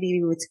us. My baby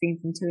would scream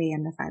from 2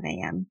 a.m. to 5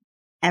 a.m.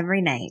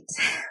 every night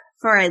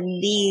for at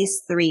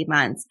least 3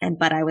 months.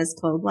 But I was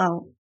told,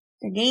 well,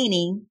 they're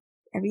gaining.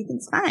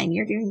 Everything's fine.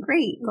 You're doing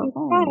great. Go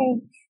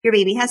home. Your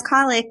baby has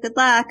colic. Good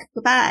luck.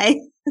 Goodbye.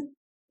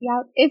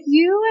 Yeah. If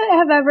you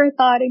have ever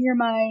thought in your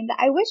mind,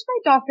 I wish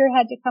my doctor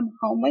had to come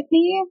home with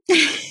me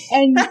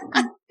and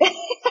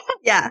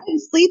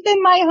sleep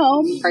in my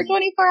home for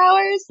 24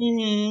 hours,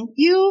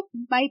 you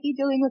might be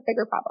dealing with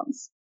bigger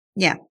problems.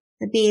 Yeah.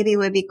 The baby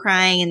would be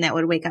crying and that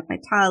would wake up my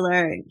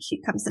toddler and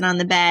she'd come sit on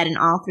the bed and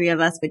all three of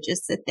us would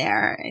just sit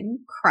there and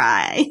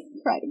cry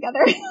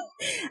together.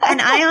 And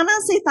I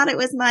honestly thought it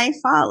was my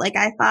fault. Like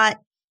I thought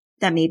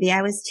that maybe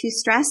I was too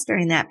stressed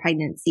during that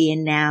pregnancy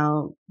and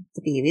now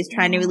the baby's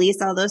trying to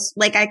release all those,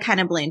 like I kind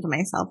of blamed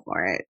myself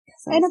for it.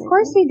 And of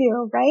course we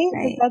do,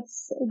 right?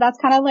 That's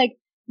kind of like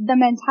the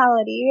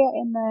mentality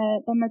in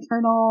the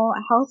maternal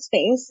health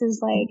space is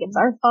like, it's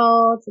our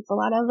fault. It's a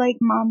lot of like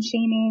mom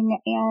shaming.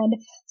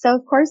 And so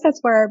of course that's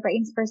where our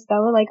brains first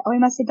go, like, oh, I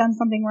must have done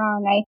something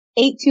wrong. I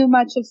ate too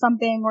much of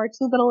something or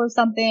too little of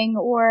something,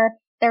 or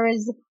there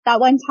was that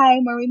one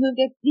time where we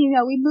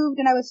moved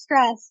and I was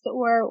stressed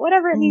or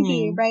whatever it may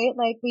be, right?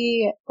 Like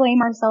we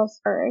blame ourselves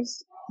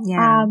first.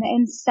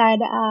 Instead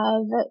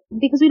of,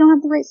 because we don't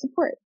have the right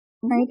support.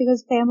 Right?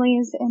 Because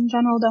families in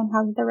general don't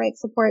have the right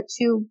support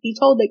to be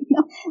told that, you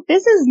know,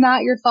 this is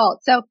not your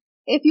fault. So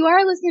if you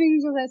are listening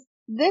to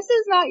this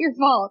is not your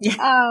fault.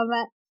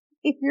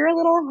 If your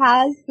little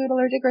has food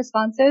allergic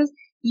responses,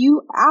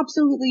 you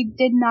absolutely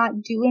did not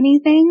do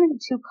anything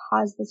to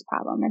cause this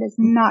problem. It is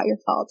not your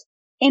fault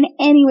in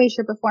any way,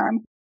 shape, or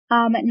form.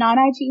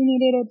 Non-IgE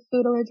mediated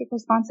food allergic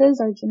responses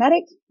are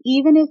genetic.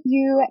 Even if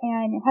you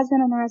and your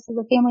husband and the rest of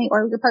the family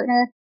or your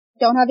partner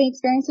don't have any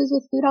experiences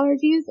with food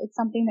allergies, it's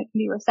something that can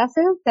be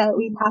recessive, that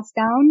we pass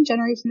down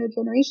generation to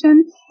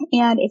generation,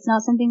 and it's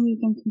not something we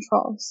can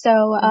control. So,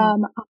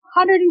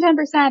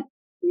 110%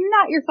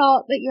 not your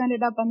fault that you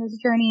ended up on this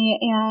journey.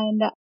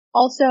 And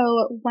also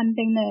one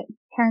thing that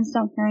parents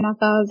don't hear enough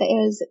of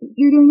is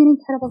you're doing an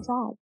incredible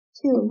job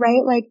too,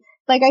 right? Like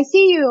I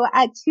see you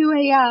at 2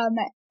 a.m.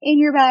 in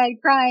your bed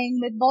crying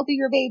with both of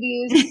your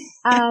babies.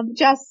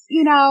 Just,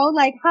 you know,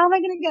 like, how am I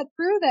going to get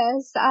through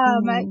this?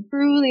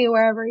 Truly,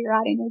 wherever you're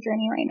at in your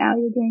journey right now,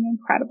 you're doing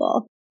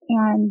incredible.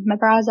 And my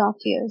bra is off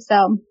to you. So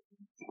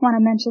I want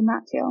to mention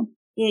that too.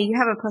 Yeah, you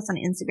have a post on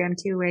Instagram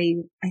too where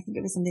I think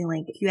it was something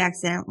like if you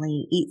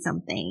accidentally eat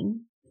something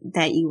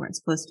that you weren't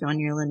supposed to on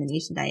your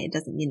elimination diet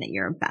doesn't mean that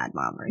you're a bad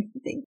mom or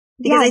anything.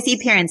 Because I see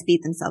parents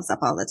beat themselves up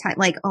all the time.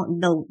 Like, oh,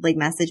 they'll like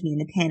message me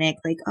in a panic,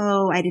 like,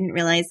 oh, I didn't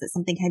realize that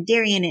something had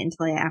dairy in it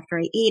until after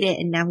I ate it.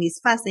 And now he's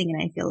fussing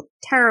and I feel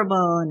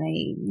terrible and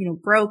I,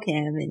 broke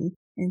him. And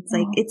it's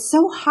like, it's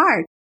so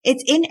hard.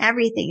 It's in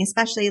everything,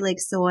 especially like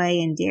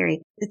soy and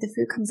dairy. If the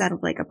food comes out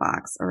of like a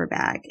box or a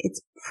bag, it's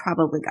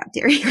probably got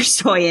dairy or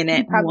soy in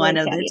it. One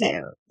of the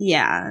two.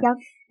 Yeah.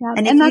 Yep.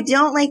 And if you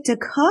don't like to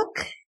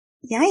cook,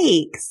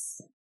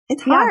 yikes.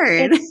 It's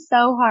hard. It's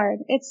so hard.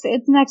 It's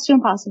next to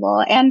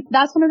impossible. And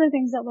that's one of the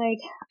things that like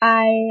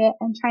I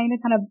am trying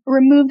to kind of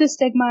remove the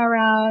stigma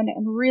around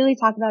and really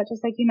talk about,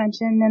 just like you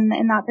mentioned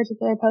in that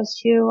particular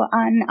post too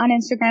on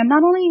Instagram.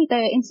 Not only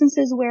the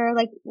instances where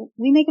like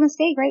we make a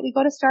mistake, right? We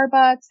go to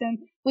Starbucks and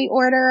we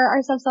order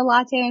ourselves a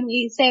latte and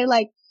we say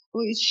like,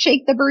 we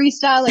shake the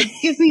barista, like,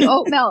 give me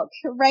oat milk,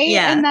 right?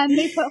 Yeah. And then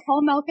they put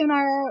whole milk in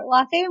our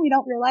latte and we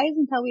don't realize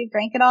until we've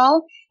drank it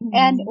all.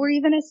 And, or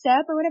even a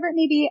sip or whatever it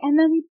may be. And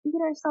then we beat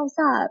ourselves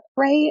up,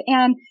 right?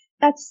 And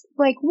that's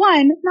like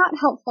one, not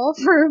helpful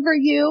for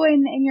you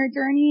and your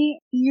journey.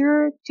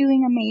 You're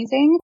doing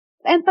amazing.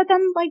 But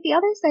then like the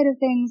other side of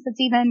things that's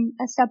even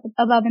a step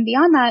above and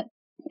beyond that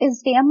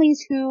is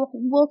families who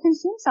will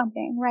consume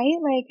something, right?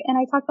 Like, and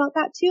I talk about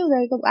that too.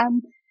 Like,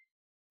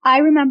 I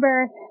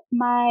remember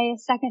my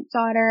second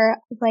daughter,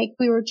 like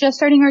we were just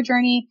starting our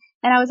journey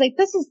and I was like,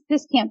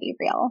 this can't be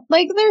real.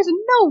 Like there's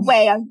no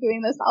way I'm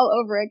doing this all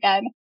over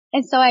again.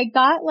 And so I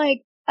got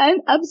like an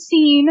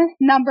obscene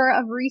number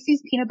of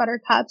Reese's peanut butter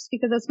cups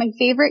because that's my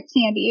favorite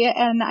candy.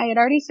 And I had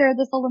already started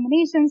this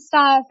elimination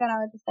stuff and I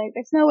was just like,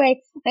 there's no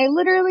way. And I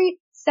literally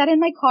sat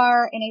in my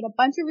car and ate a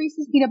bunch of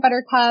Reese's peanut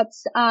butter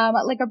cups,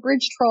 like a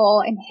bridge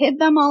troll, and hid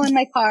them all in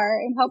my car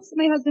in hopes that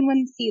my husband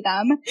wouldn't see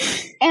them.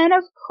 And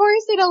of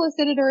course it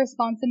elicited a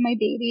response in my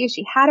baby.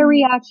 She had a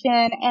reaction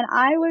and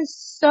I was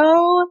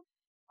so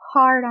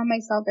hard on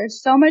myself.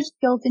 There's so much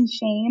guilt and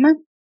shame.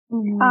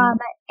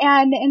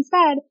 And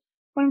instead,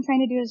 what I'm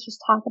trying to do is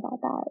just talk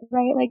about that,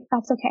 right? Like,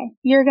 that's okay.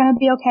 You're going to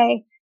be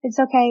okay. It's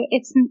okay.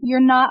 You're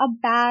not a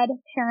bad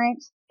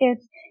parent if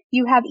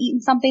you have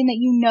eaten something that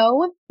you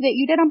know that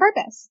you did on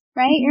purpose,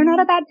 right? You're not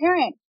a bad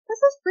parent. This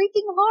is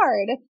freaking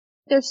hard.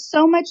 There's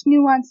so much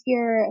nuance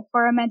here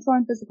for our mental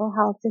and physical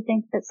health to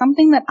think that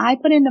something that I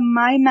put into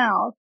my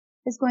mouth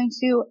is going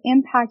to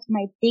impact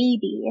my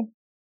baby.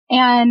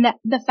 And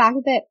the fact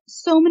that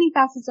so many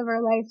facets of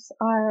our lives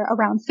are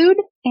around food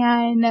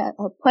and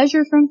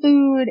pleasure from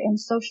food and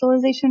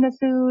socialization of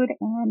food.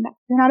 And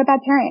you're not a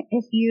bad parent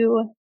if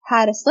you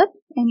had a slip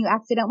and you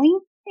accidentally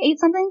ate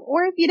something,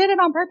 or if you did it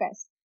on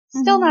purpose.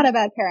 Still not a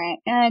bad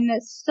parent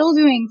and still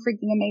doing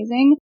freaking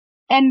amazing.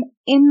 And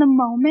in the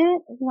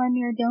moment when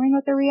you're dealing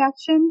with a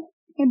reaction,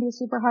 it can be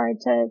super hard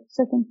to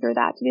think through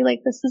that, to be like,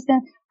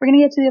 we're going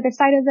to get to the other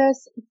side of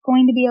this. It's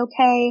going to be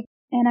okay.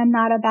 And I'm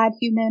not a bad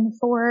human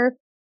for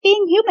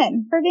being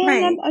human, for being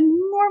a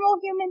normal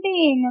human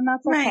being. And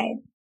that's okay.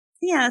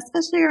 Yeah.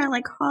 Especially around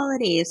like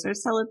holidays or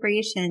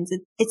celebrations.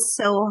 It's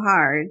so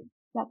hard.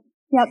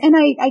 Yep. And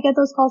I get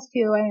those calls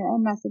too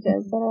and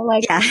messages that are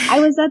like, I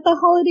was at the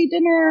holiday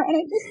dinner and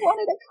I just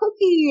wanted a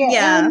cookie.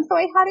 Yeah. And so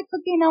I had a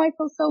cookie and now I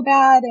feel so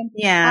bad. And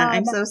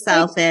I'm so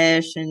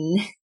selfish and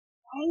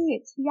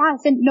right. Yes.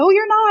 And no,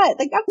 you're not.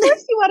 Like, of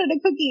course you wanted a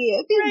cookie.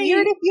 It'd be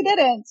weird if you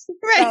didn't.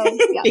 Right. So,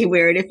 It'd be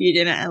weird if you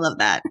didn't. I love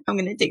that. I'm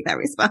going to take that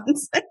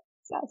response.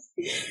 Yes.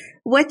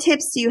 What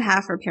tips do you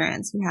have for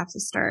parents who have to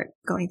start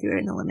going through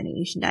an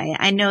elimination diet?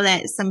 I know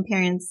that some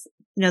parents,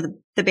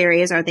 the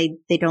barriers are they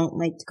don't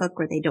like to cook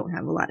or they don't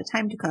have a lot of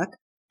time to cook.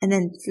 And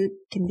then food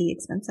can be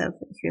expensive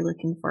if you're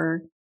looking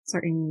for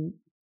certain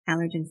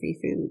allergen-free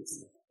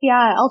foods.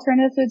 Yeah,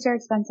 alternative foods are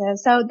expensive.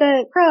 So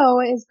the pro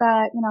is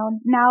that,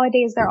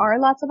 nowadays there are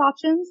lots of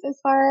options as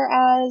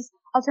far as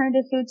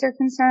alternative foods are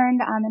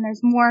concerned. And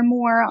there's more and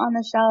more on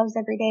the shelves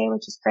every day,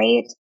 which is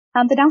great.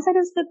 The downside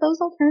is that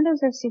those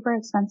alternatives are super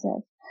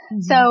expensive.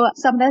 So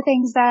some of the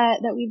things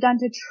that we've done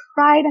to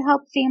try to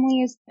help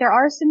families, there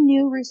are some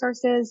new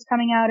resources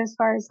coming out as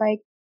far as like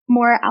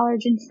more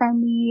allergen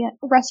friendly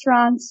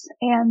restaurants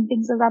and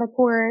things of that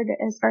accord,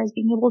 as far as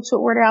being able to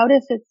order out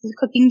if it's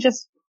cooking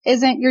just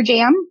isn't your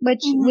jam,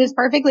 which was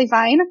perfectly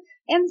fine.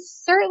 And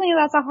certainly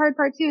that's a hard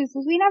part too,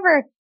 because we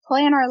never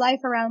plan our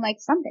life around like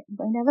someday I'm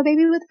going to have a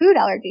baby with food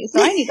allergies,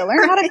 so I need to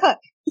learn how to cook.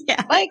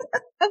 Yeah. Like,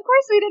 of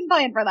course we didn't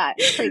plan for that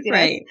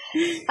craziness.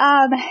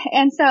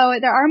 And so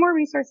there are more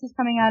resources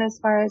coming out as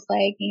far as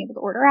like being able to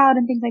order out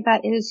and things like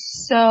that. It is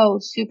so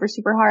super,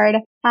 super hard.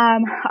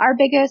 Our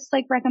biggest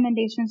like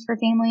recommendations for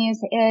families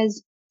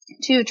is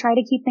to try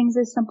to keep things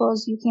as simple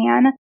as you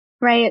can.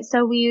 Right.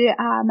 So we,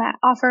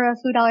 offer a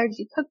food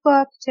allergy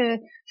cookbook to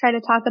try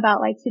to talk about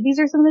like, so these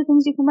are some of the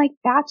things you can like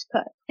batch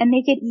cook and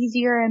make it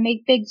easier and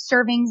make big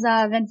servings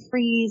of and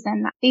freeze.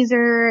 And these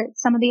are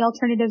some of the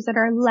alternatives that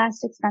are less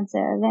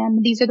expensive.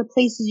 And these are the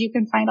places you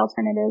can find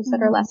alternatives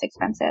that are less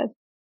expensive.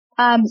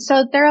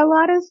 So there are a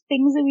lot of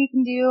things that we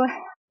can do.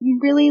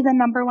 Really, the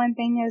number one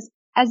thing is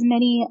as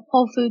many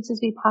whole foods as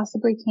we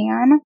possibly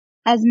can,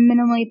 as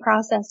minimally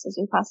processed as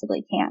we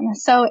possibly can.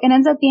 So it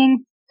ends up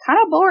being kind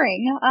of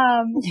boring.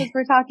 Because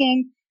we're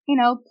talking,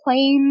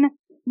 plain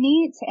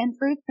meat and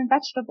fruits and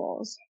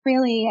vegetables,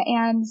 really.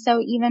 And so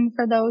even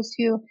for those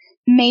who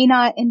may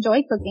not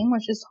enjoy cooking,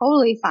 which is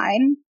totally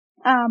fine,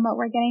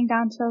 we're getting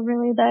down to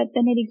really the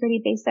nitty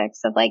gritty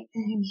basics of like,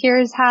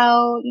 here's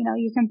how,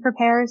 you can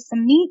prepare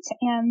some meat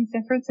and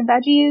some fruits and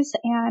veggies.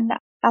 And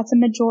that's a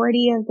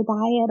majority of the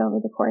diet over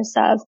the course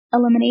of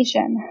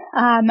elimination.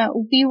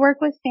 We work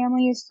with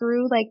families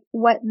through like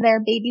what their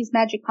baby's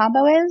magic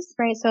combo is,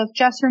 right? So if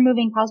just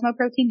removing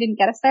cosmoprotein didn't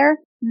get us there,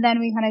 then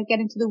we kind of get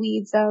into the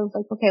weeds of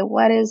like, okay,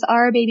 what is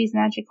our baby's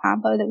magic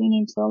combo that we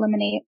need to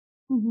eliminate?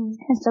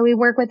 And so we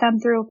work with them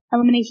through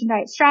elimination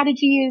diet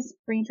strategies,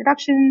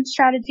 reintroduction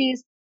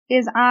strategies,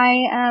 because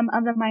I am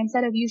of the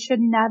mindset of you should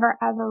never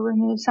ever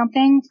remove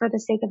something for the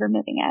sake of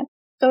removing it.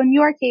 So in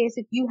your case,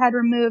 if you had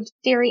removed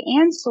dairy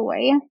and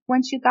soy,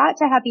 once you got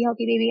to Happy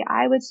Healthy Baby,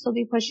 I would still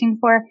be pushing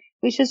for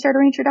we should start a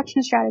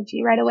reintroduction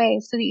strategy right away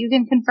so that you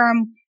can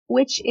confirm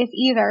which, if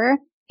either,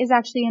 is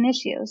actually an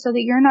issue, so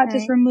that you're not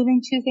just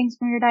removing two things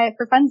from your diet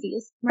for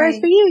funsies. Whereas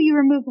for you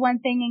removed one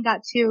thing and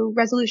got to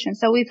resolution.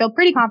 So we feel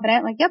pretty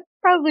confident, like, yep,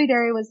 probably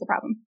dairy was the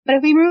problem. But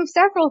if we remove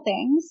several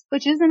things,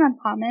 which isn't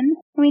uncommon,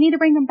 we need to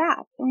bring them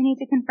back. And we need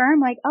to confirm,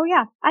 like, oh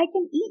yeah, I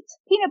can eat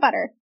peanut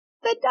butter.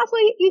 But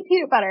definitely eat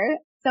peanut butter.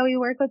 So we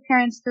work with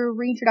parents through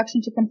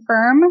reintroduction to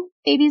confirm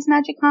baby's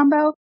magic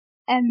combo.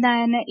 And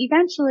then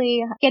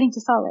eventually getting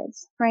to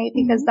solids, right?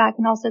 Because that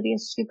can also be a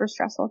super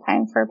stressful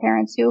time for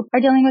parents who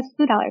are dealing with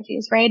food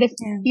allergies, right? If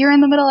you're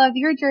in the middle of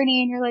your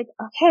journey and you're like,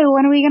 okay,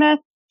 when are we going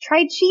to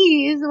try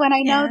cheese when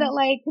I know that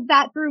like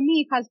that through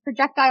me causes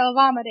projectile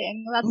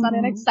vomiting? That's not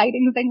an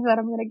exciting thing that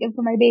I'm going to give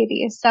to my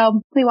baby.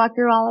 So we walk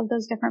through all of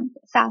those different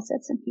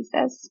facets and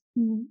pieces.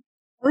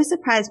 I was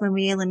surprised when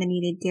we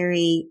eliminated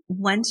dairy.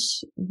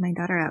 Once my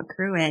daughter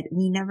outgrew it,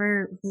 we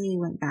never really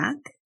went back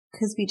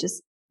because we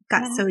just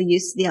got so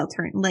used to the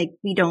alternative. Like,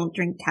 we don't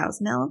drink cow's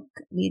milk.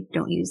 We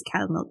don't use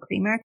cow milk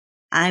creamer.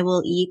 I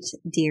will eat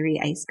dairy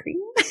ice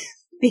cream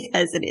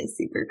because it is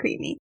super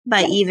creamy.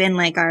 But even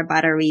like our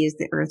butter, we use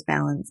the Earth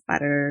Balance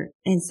butter.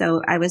 And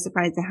so I was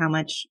surprised at how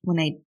much when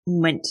I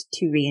went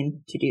to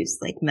reintroduce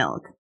like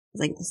milk, I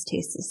was like, this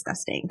tastes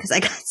disgusting because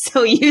I got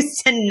so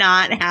used to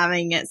not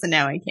having it. So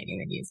now I can't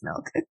even use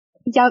milk.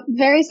 Yeah,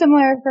 very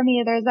similar for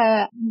me. There's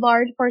a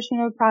large portion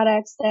of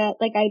products that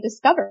like I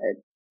discovered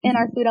in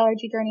our food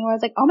allergy journey where I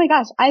was like, oh my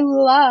gosh, I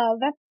love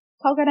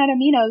coconut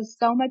aminos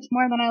so much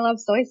more than I love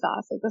soy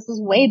sauce. Like, this is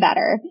way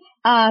better.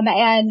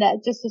 And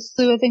just a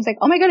slew of things like,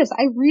 oh my goodness,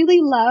 I really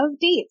love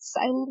dates.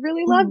 I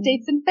really love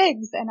dates and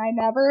figs. And I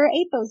never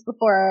ate those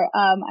before,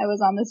 I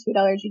was on this food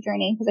allergy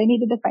journey because I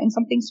needed to find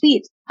something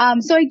sweet.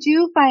 So I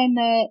do find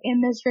that in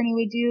this journey,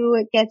 we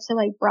do get to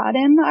like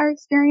broaden our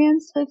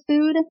experience with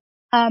food,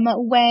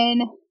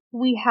 when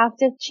we have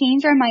to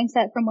change our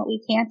mindset from what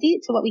we can't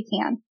eat to what we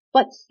can.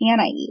 What can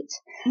I eat?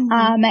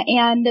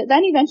 And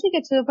then eventually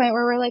get to the point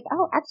where we're like,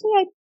 oh,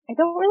 actually, I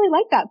don't really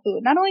like that food.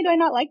 Not only do I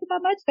not like it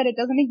that much, but it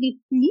doesn't make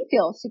me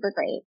feel super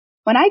great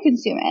when I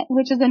consume it,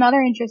 which is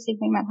another interesting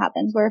thing that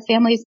happens where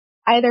families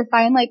either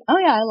find like, oh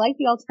yeah, I like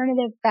the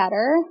alternative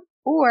better,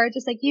 or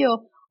just like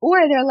you,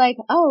 or they're like,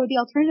 oh, the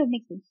alternative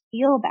makes me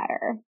feel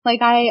better.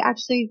 Like, I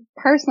actually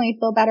personally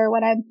feel better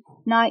when I'm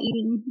not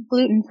eating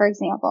gluten, for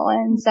example.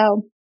 And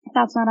so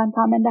that's not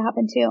uncommon to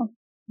happen too.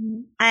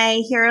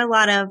 I hear a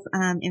lot of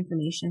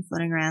information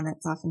floating around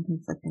that's often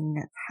conflicting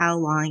of how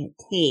long it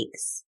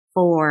takes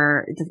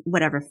for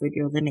whatever food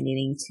you're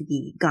eliminating to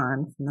be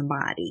gone from the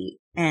body.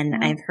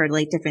 And I've heard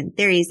like different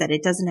theories that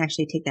it doesn't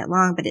actually take that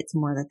long, but it's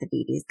more that the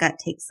baby's gut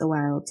takes a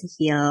while to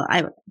heal.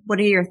 What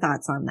are your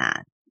thoughts on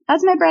that?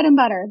 That's my bread and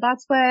butter.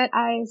 That's what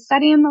I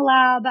study in the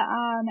lab.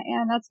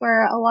 And that's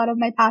where a lot of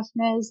my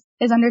passion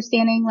is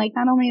understanding like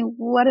not only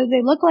what do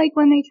they look like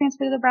when they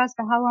transfer to the breast,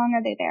 but how long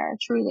are they there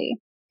truly?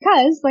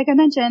 Because, like I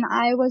mentioned,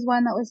 I was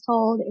one that was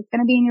told it's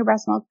going to be in your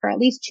breast milk for at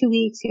least 2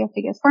 weeks. You have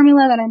to give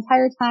formula that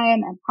entire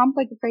time and pump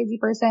like a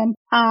crazy person,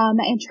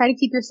 and try to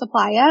keep your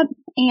supply up.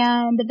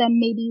 And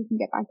then maybe you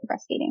can get back to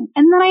breastfeeding.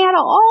 And then I had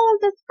all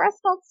of this breast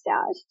milk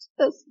stashed,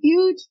 this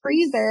huge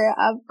freezer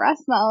of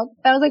breast milk.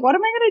 I was like, what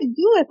am I going to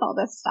do with all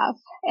this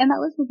stuff? And that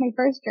was my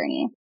first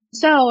journey.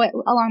 So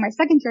along my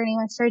second journey,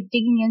 when I started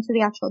digging into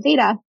the actual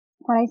data,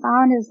 what I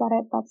found is that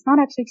that's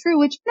not actually true,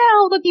 which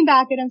now looking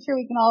back, and I'm sure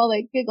we can all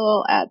like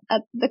giggle at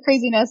the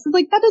craziness. It's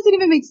like, that doesn't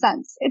even make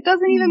sense. It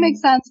doesn't even make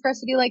sense for us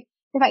to be like,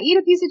 if I eat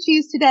a piece of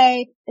cheese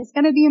today, it's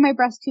going to be in my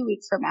breast 2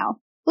 weeks from now.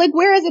 Like,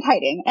 where is it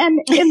hiding? And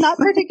in that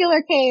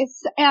particular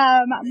case,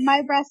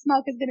 my breast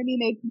milk is going to be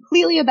made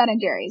completely of Ben and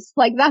Jerry's.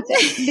 Like, that's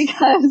it,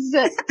 because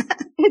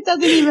it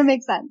doesn't even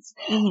make sense.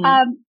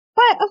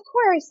 But of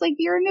course, like,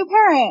 you're a new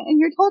parent and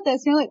you're told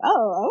this and you're like,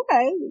 oh,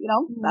 okay,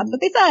 that's what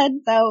they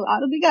said. So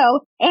out we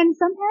go. And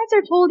some parents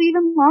are told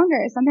even longer.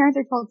 Some parents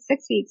are told 6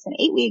 weeks and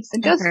 8 weeks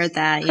and just I've heard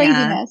that,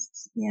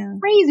 craziness. Yeah.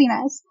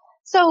 Craziness.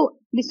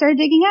 So we started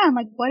digging in,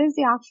 like, what does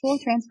the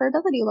actual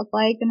transferability look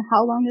like and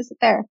how long is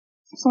it there?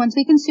 So once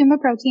we consume the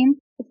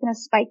protein, it's going to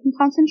spike in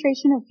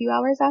concentration a few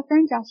hours after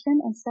ingestion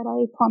and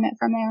steadily plummet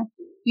from there.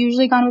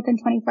 usually gone within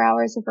 24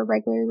 hours if we're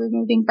regularly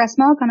removing breast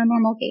milk on a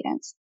normal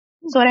cadence.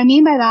 So what I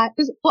mean by that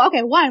is, well,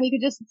 okay, one, we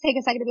could just take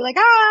a second to be like,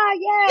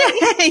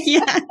 yay!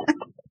 Yeah.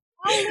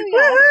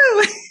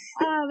 Hallelujah.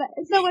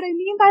 So what I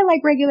mean by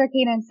like regular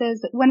cadence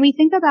is when we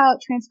think about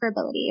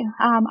transferability,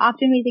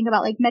 often we think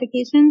about like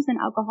medications and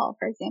alcohol,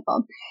 for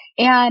example.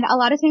 And a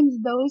lot of times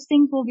those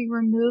things will be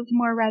removed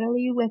more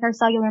readily with our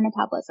cellular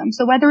metabolism.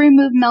 So whether we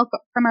remove milk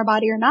from our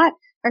body or not,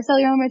 our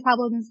cellular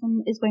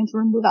metabolism is going to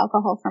remove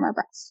alcohol from our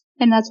breast.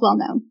 And that's well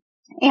known.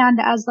 And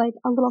as like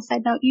a little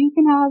side note, you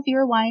can have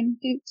your wine.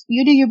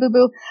 You do your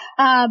boo-boo.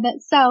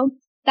 So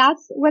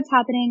that's what's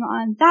happening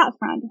on that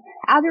front.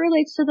 As it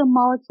relates to the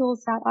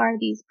molecules that are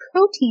these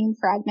protein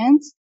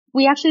fragments,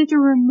 we actually have to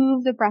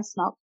remove the breast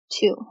milk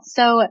too.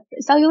 So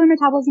cellular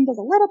metabolism does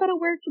a little bit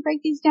of work to break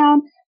these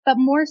down, but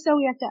more so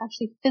we have to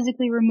actually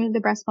physically remove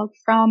the breast milk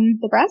from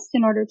the breast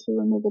in order to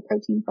remove the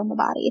protein from the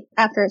body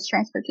after it's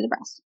transferred to the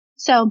breast.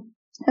 So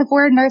if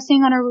we're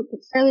nursing on a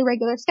fairly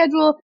regular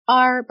schedule,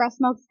 our breast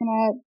milk's going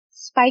to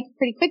spike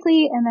pretty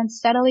quickly and then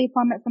steadily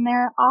plummet from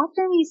there.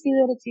 Often we see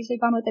that it's usually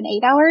gone within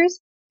 8 hours.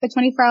 But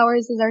 24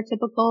 hours is our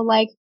typical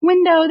like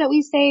window that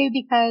we say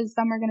because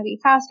some are going to be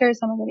faster,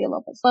 some are going to be a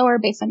little bit slower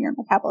based on your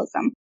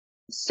metabolism.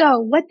 So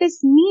what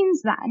this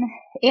means then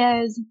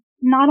is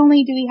not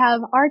only do we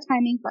have our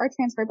timing for our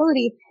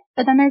transferability,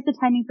 but then there's the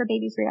timing for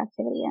baby's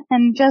reactivity.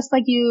 And just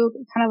like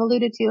you kind of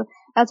alluded to,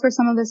 that's where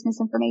some of this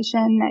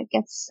misinformation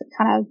gets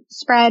kind of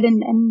spread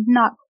and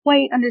not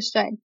quite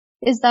understood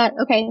is that,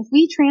 okay, if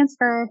we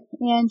transfer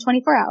in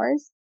 24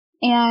 hours,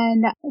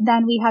 and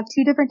then we have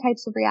two different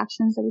types of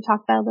reactions that we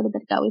talked about a little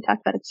bit ago. We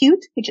talked about acute,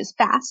 which is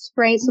fast,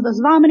 right? So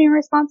those vomiting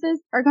responses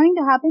are going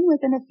to happen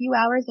within a few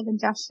hours of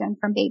ingestion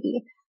from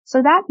baby.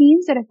 So that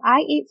means that if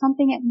I ate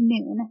something at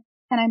noon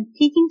and I'm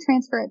peaking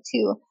transfer at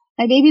 2,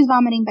 my baby's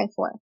vomiting by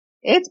 4.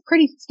 It's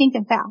pretty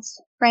stinking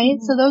fast, right?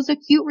 So those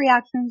acute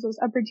reactions, those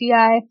upper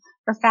GI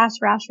or fast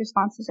rash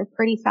responses are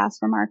pretty fast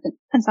from our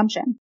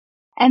consumption.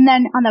 And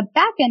then on the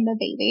back end of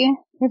baby,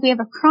 if we have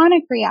a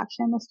chronic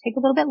reaction, this take a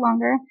little bit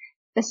longer.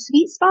 The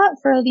sweet spot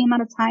for the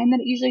amount of time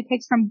that it usually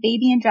takes from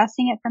baby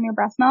ingesting it from your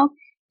breast milk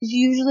is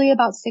usually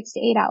about 6 to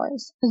 8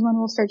 hours is when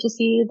we'll start to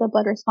see the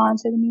blood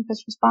response or the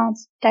mucus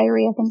response,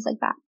 diarrhea, things like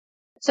that.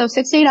 So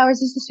 6 to 8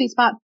 hours is the sweet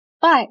spot,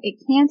 but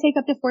it can take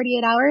up to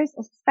 48 hours,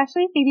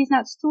 especially if baby's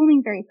not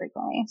stooling very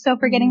frequently. So if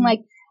we're getting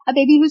like a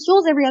baby who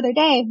stools every other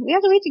day, we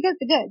have to wait to get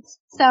the goods.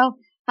 So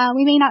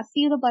we may not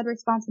see the blood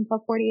response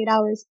until 48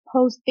 hours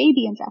post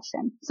baby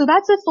ingestion. So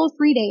that's a full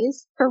 3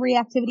 days for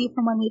reactivity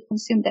from when we've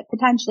consumed it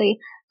potentially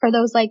for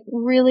those like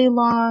really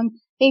long,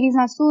 baby's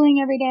not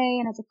stooling every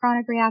day and it's a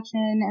chronic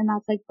reaction. And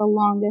that's like the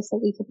longest that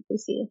we typically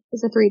see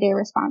is a 3-day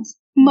response.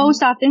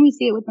 Most often we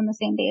see it within the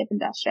same day of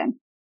ingestion.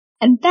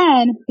 And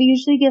then we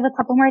usually give a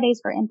couple more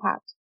days for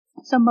impact.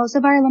 So most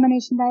of our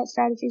elimination diet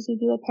strategies we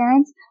do with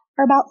parents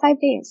are about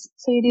 5 days.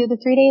 So we do the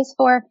 3 days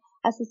for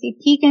us to see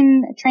peak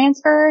and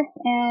transfer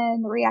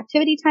and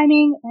reactivity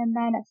timing, and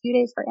then a few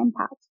days for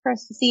impact for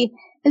us to see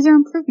is there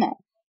improvement.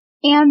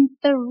 And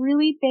the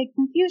really big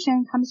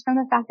confusion comes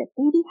from the fact that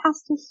baby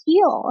has to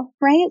heal,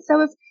 right? So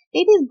if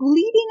baby's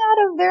bleeding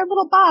out of their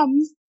little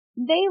bums,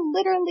 they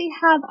literally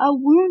have a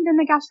wound in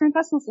the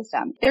gastrointestinal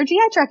system. Their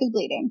GI tract is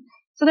bleeding.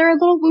 So there are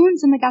little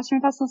wounds in the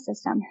gastrointestinal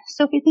system.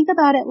 So if you think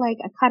about it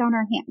like a cut on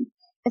our hand,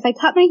 if I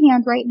cut my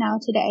hand right now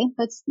today,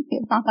 let's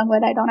knock on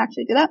wood, I don't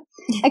actually do that.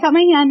 I cut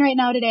my hand right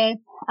now today,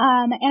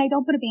 and I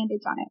don't put a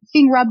bandage on it. It's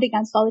being rubbed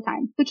against all the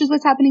time, which is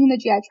what's happening in the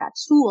GI tract.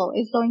 Stool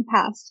is going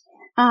past,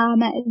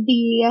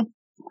 the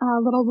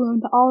little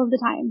wound all of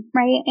the time,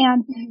 right?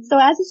 And so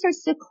as it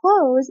starts to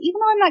close, even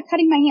though I'm not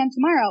cutting my hand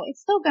tomorrow,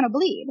 it's still going to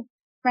bleed,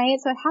 right?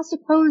 So it has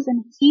to close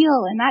and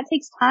heal, and that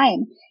takes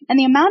time. And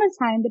the amount of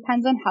time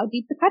depends on how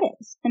deep the cut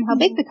is and how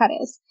big the cut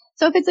is.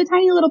 So if it's a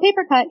tiny little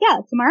paper cut,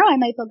 yeah, tomorrow I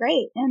might feel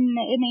great and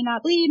it may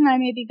not bleed and I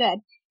may be good.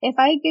 If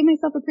I give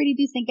myself a pretty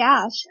decent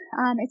gash,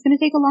 it's going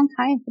to take a long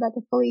time for that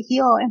to fully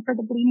heal and for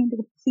the bleeding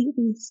to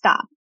completely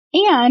stop.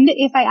 And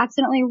if I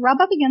accidentally rub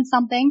up against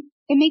something,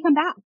 it may come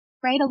back,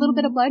 right? A little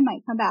bit of blood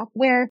might come back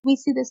where we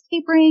see this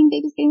tapering,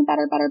 baby's getting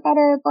better, blood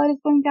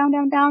is going down,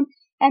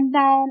 and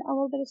then a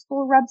little bit of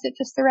stool rubs it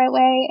just the right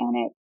way and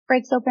it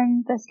breaks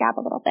open the scab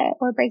a little bit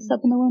or breaks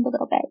open the wound a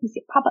little bit. You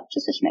see it pop up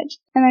just a smidge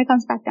and then it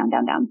comes back down.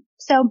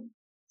 So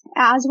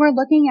as we're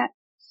looking at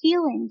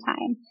healing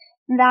time,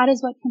 that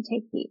is what can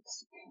take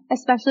weeks,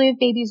 especially if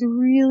baby's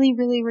really,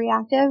 really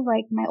reactive,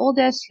 like my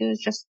oldest who's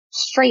just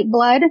straight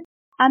blood.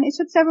 It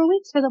took several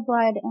weeks for the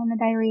blood and the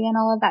diarrhea and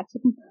all of that to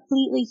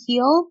completely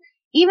heal.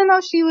 Even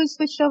though she was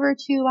switched over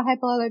to a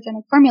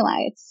hypoallergenic formula,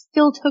 it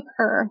still took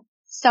her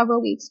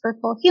several weeks for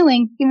full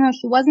healing, even though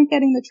she wasn't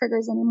getting the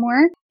triggers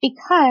anymore,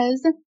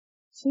 because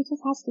she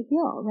just has to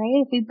heal,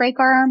 right? If we break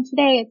our arm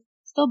today, it's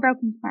still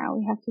broken tomorrow.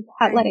 We have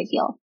to let it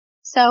heal.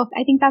 So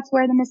I think that's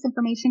where the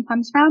misinformation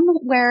comes from,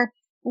 where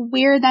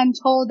we're then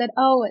told that,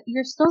 oh,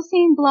 you're still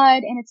seeing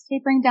blood and it's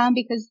tapering down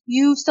because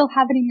you still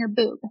have it in your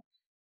boob,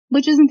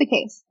 which isn't the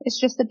case. It's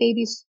just the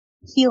baby's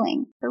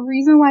healing. The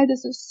reason why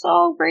this is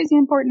so crazy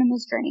important in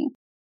this journey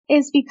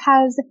is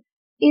because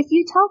if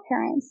you tell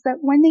parents that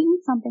when they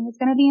eat something, it's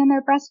going to be in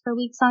their breast for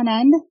weeks on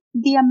end,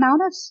 the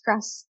amount of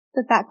stress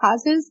that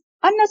causes,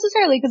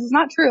 unnecessarily because it's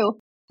not true,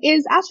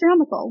 is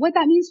astronomical. What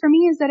that means for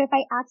me is that if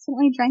I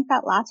accidentally drank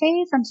that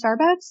latte from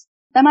Starbucks,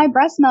 then my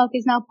breast milk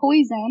is now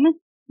poison,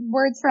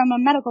 words from a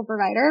medical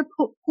provider,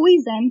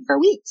 poison for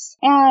weeks.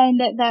 And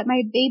that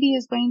my baby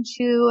is going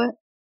to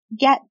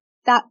get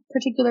that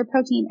particular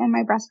protein in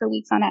my breast for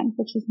weeks on end,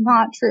 which is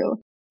not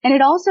true. And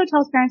it also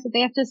tells parents that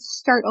they have to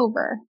start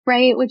over,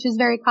 right? Which is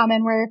very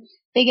common where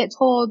they get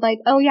told like,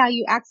 oh yeah,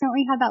 you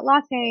accidentally had that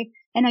latte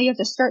and now you have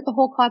to start the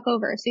whole clock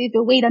over. So you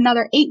have to wait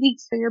another 8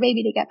 weeks for your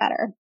baby to get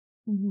better.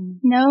 Mm-hmm.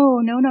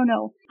 No.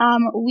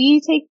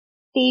 We take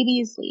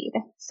baby's lead.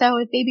 So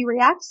if baby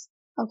reacts,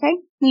 okay,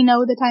 we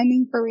know the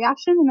timing for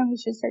reaction and then we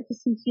should start to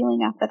see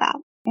healing after that.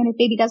 And if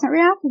baby doesn't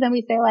react, then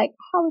we say like,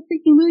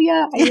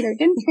 hallelujah, I either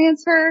didn't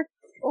transfer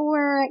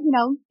or,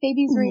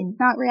 baby's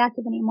not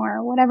reactive anymore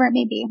or whatever it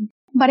may be.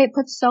 But it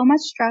puts so much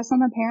stress on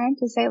the parent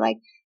to say like,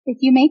 if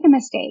you make a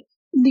mistake,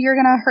 you're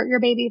going to hurt your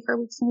baby for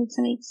weeks and weeks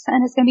and weeks.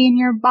 And it's going to be in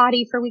your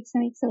body for weeks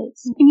and weeks and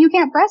weeks. And you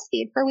can't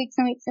breastfeed for weeks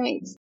and weeks and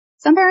weeks.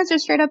 Some parents are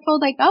straight up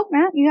told like, oh,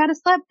 man, you had a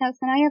slip test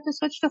and now you have to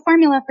switch to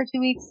formula for 2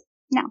 weeks.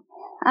 No,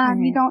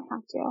 you don't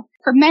have to.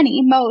 For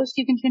most,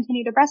 you can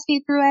continue to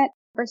breastfeed through it.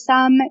 For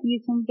some, you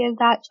can give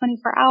that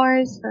 24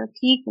 hours for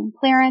peak and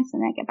clearance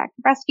and then get back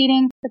to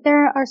breastfeeding. But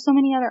there are so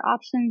many other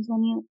options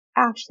when you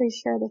actually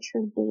share the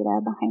true data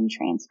behind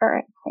transfer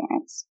and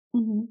clearance.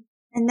 Mm-hmm.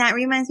 And that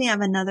reminds me of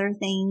another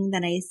thing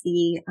that I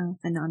see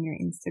often on your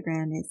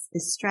Instagram is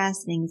the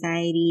stress and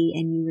anxiety.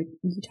 And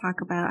you talk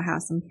about how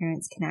some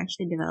parents can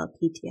actually develop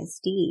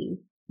PTSD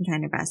from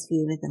trying to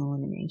breastfeed with an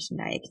elimination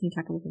diet. Can you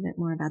talk a little bit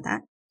more about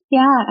that?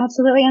 Yeah,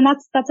 absolutely. And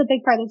that's a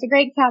big part. That's a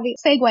great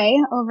segue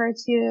over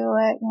to,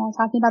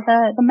 talking about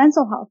the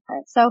mental health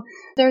part. So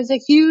there's a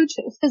huge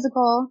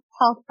physical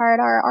health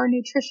part, our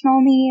nutritional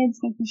needs,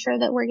 making sure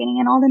that we're getting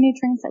in all the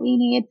nutrients that we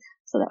need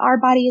so that our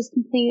body is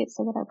complete,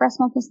 so that our breast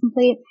milk is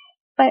complete.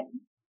 But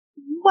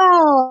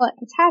well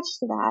attached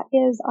to that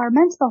is our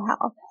mental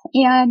health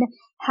and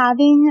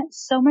having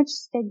so much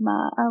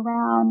stigma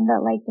around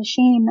like the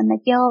shame and the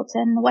guilt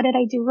and what did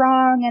I do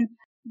wrong and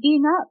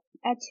being up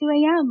at 2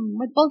 a.m.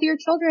 with both your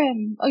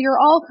children. Oh, you're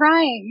all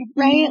crying,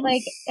 right? Mm-hmm.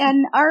 Like,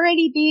 and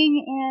already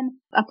being in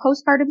a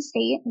postpartum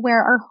state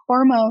where our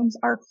hormones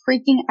are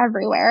freaking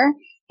everywhere.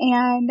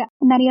 And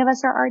many of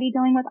us are already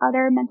dealing with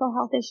other mental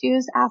health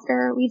issues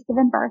after we've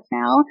given birth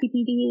now,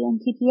 PPD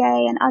and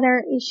PPA and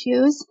other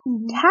issues.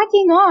 Mm-hmm.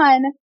 Tacking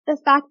on the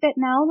fact that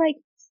now like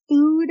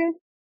food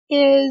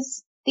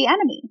is the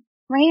enemy,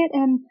 right?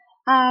 And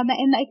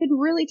I could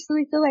really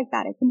truly feel like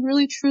that. I can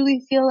really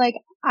truly feel like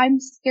I'm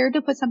scared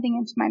to put something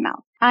into my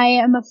mouth.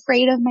 I am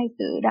afraid of my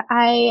food.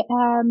 I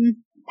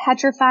am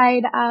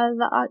petrified of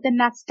the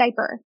next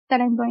diaper that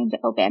I'm going to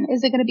open.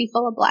 Is it going to be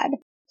full of blood?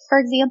 For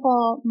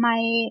example, my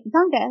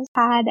youngest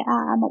had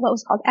what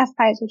was called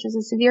FPIES, which is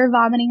a severe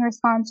vomiting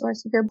response or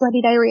severe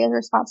bloody diarrhea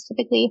response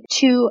typically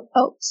to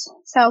oats.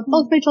 So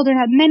both my children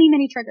had many,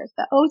 many triggers,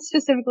 but oats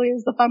specifically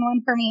is the fun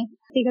one for me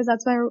because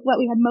that's what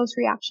we had most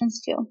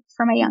reactions to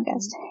for my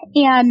youngest.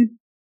 And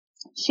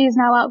she's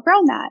now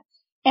outgrown that.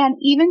 And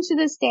even to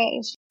this day,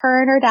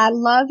 her and her dad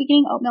love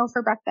eating oatmeal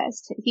for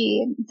breakfast.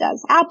 He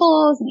does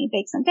apples and he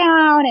bakes them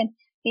down and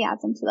he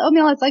adds them to the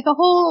oatmeal. It's like a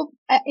whole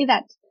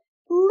event.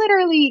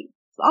 Literally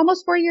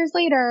almost 4 years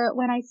later,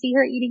 when I see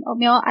her eating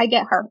oatmeal, I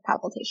get heart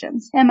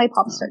palpitations and my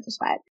palms start to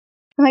sweat.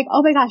 I'm like,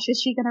 oh my gosh,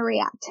 is she going to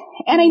react?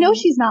 And I know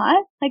she's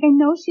not. Like, I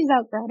know she's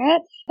outgrown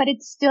it, but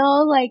it's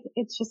still like,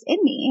 it's just in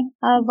me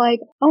of like,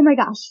 oh my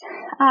gosh.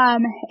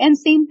 And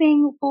same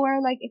thing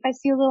for like, if I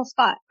see a little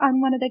spot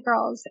on one of the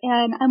girls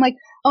and I'm like,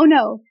 oh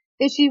no,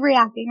 is she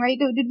reacting, right?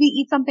 Did we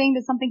eat something?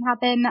 Did something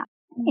happen?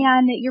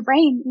 And your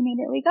brain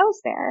immediately goes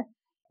there.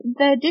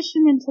 The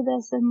addition into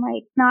this and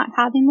like not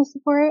having the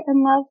support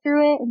and love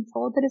through it and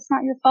told that it's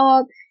not your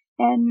fault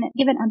and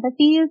given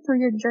empathy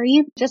through your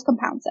journey just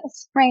compounds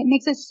this, right? It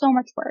makes it so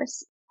much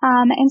worse.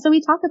 And so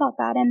we talk about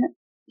that. And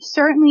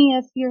certainly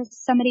if you're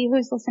somebody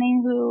who's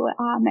listening who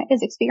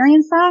has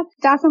experienced that,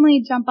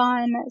 definitely jump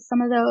on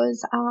some of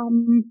those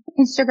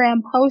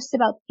Instagram posts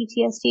about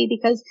PTSD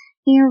because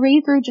you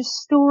read through just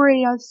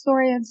story on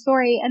story on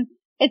story. And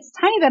it's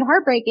tiny bit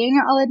heartbreaking,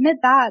 I'll admit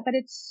that, but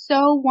it's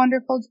so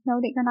wonderful to know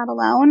that you're not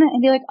alone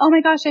and be like, oh my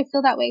gosh, I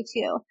feel that way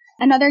too.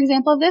 Another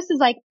example of this is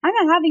like, I'm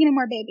not having any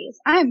more babies.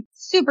 I'm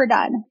super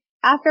done.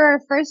 After our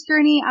first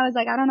journey, I was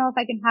like, I don't know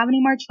if I can have any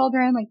more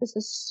children. Like, this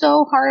is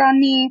so hard on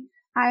me.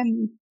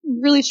 I'm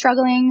really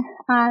struggling.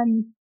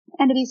 And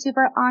to be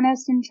super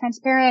honest and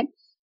transparent,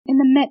 in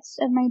the midst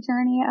of my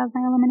journey of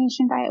my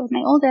elimination diet with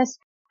my oldest,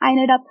 I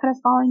ended up kind of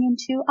falling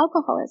into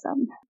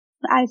alcoholism.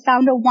 I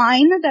found a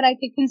wine that I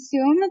could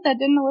consume that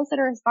didn't elicit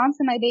a response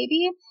in my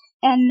baby.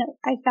 And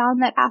I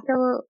found that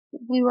after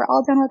we were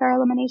all done with our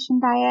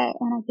elimination diet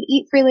and I could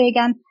eat freely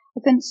again,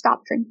 I couldn't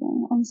stop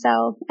drinking. And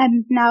so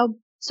I'm now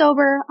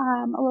sober,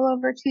 a little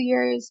over 2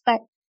 years,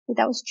 but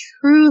that was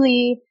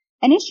truly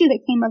an issue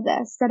that came of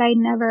this that I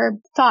never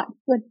thought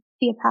would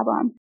be a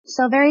problem.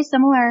 So very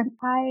similar.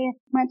 I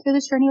went through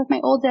this journey with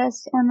my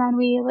oldest, and then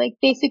we like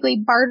basically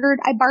bartered.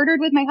 I bartered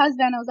with my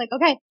husband. I was like,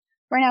 okay,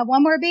 we're going to have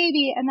one more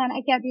baby, and then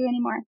I can't do any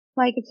more.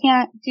 Like, I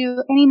can't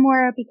do any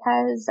more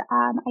because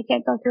I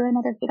can't go through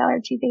another food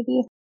allergy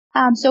baby.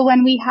 So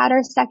when we had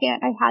our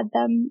second, I had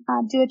them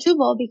do a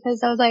tubal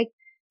because I was like,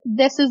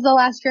 this is the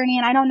last journey,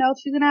 and I don't know if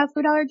she's going to have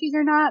food allergies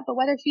or not, but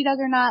whether she does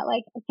or not,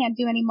 like, I can't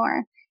do any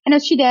more. And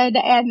as she did,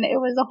 and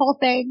it was a whole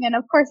thing. And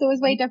of course, it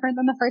was way different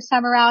than the first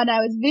time around.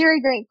 I was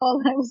very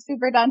grateful that I was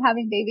super done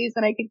having babies,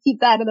 and I could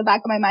keep that in the back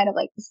of my mind of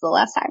like, this is the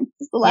last time.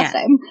 This is the last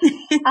time.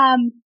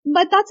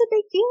 But that's a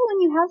big deal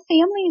when you have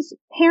families,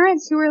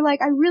 parents who are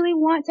like, I really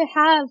want to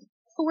have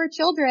 4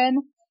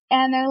 children.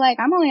 And they're like,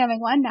 I'm only having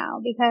 1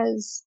 now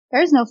because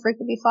there's no freak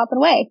to be flopping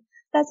away.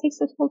 That takes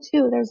a toll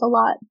too. There's a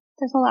lot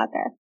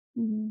there.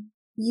 Mm-hmm.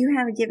 You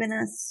have given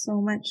us so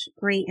much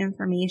great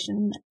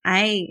information.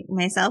 I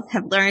myself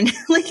have learned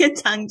like a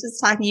ton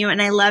just talking to you,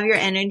 and I love your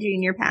energy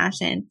and your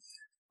passion.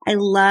 I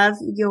love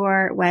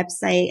your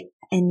website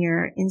and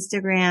your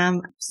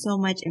Instagram. So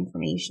much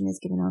information is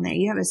given on there.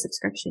 You have a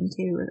subscription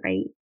too,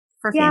 right?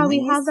 For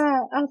families? We have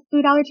a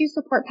food allergy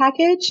support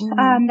package.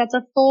 Mm-hmm. That's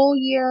a full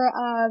year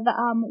of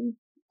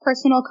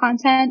personal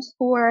content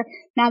for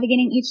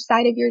navigating each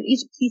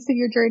piece of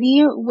your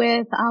journey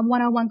with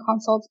one-on-one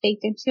consults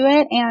baked into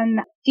it,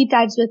 and deep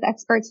dives with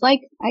experts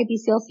like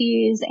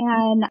IBCLCs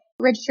and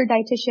registered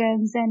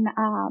dietitians and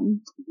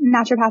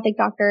naturopathic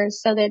doctors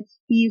so that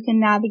you can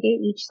navigate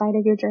each side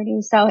of your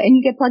journey. So, and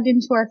you get plugged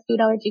into our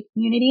food allergy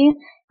community,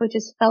 which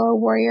is fellow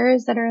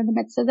warriors that are in the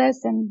midst of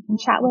this, and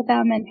chat with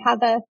them and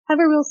have a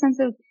real sense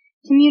of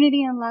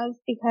community and love,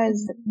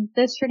 because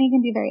this journey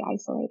can be very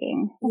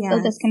isolating. Yes.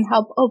 So this can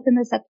help open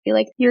this up to be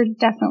like, you're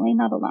definitely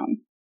not alone.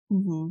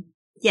 Mm-hmm.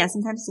 Yeah,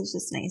 sometimes it's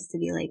just nice to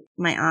be like,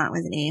 my aunt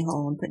was an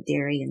a-hole and put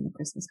dairy in the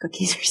Christmas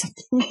cookies or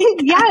something like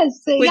that.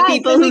 Yes. With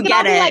people who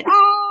get it. Like,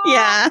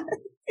 yeah.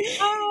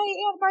 Hi,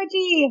 Aunt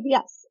Margie.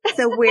 Yes.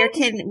 So where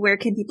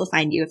can people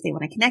find you if they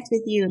want to connect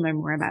with you and learn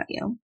more about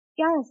you?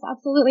 Yes,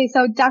 absolutely.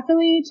 So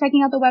definitely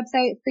checking out the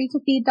website,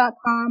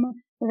 freetofeed.com.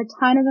 We have a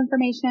ton of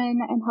information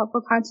and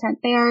helpful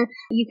content there.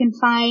 You can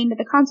find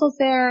the consults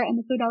there and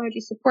the food allergy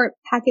support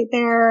packet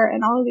there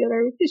and all of the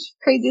other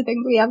crazy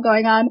things we have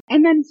going on. And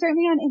then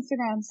certainly on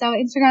Instagram. So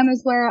Instagram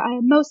is where I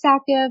am most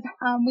active.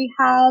 We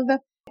have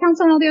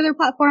accounts on all the other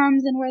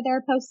platforms and where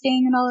they're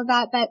posting and all of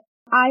that. But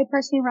I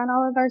personally run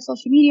all of our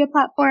social media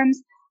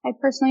platforms. I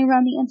personally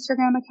run the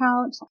Instagram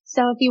account.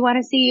 So if you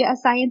want to see a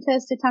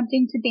scientist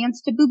attempting to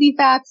dance to booby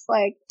facts,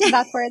 like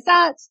that's where it's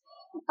at.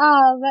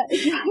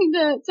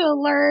 Trying to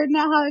learn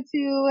how to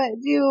do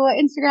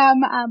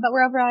Instagram, but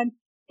we're over on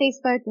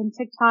Facebook and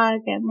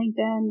TikTok and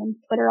LinkedIn and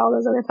Twitter, all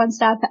those other fun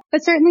stuff.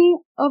 But certainly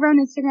over on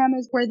Instagram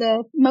is where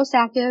the most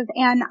active,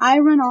 and I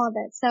run all of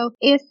it. So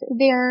if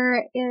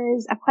there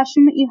is a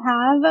question that you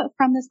have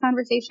from this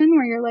conversation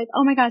where you're like,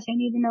 oh my gosh, I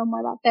need to know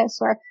more about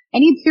this, or I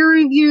need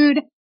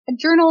peer-reviewed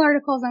journal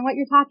articles on what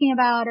you're talking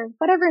about, or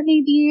whatever it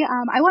may be.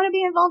 I want to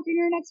be involved in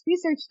your next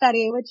research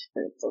study, which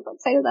I'm so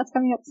excited that's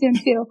coming up soon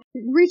too.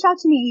 Reach out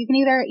to me. You can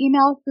either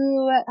email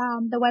through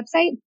the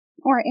website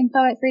or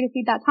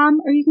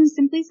info@freetofeed.com, or you can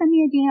simply send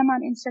me a DM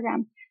on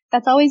Instagram.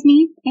 That's always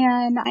me,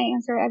 and I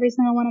answer every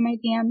single one of my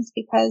DMs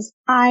because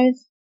I've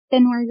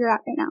been where you're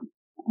at right now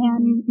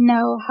and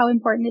know how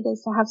important it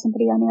is to have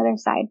somebody on the other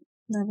side.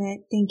 Love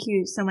it. Thank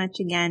you so much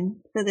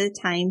again for the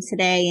time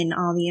today and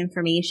all the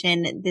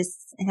information. This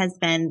has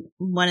been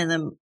one of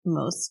the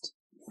most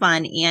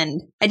fun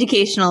and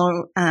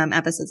educational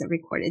episodes I've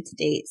recorded to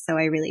date. So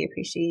I really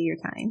appreciate your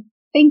time.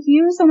 Thank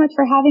you so much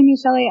for having me,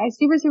 Shelly. I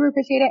super, super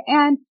appreciate it.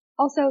 And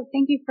also,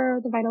 thank you for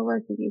the vital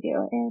work that you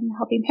do in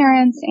helping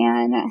parents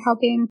and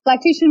helping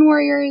lactation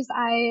warriors.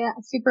 I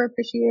super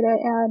appreciate it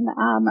and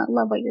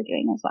love what you're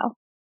doing as well.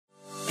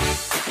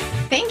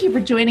 Thank you for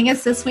joining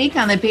us this week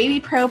on the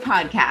Baby Pro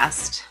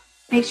podcast.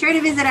 Make sure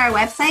to visit our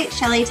website,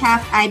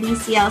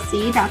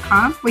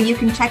 shellytaftibclc.com, where you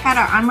can check out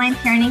our online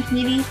parenting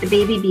community, The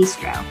Baby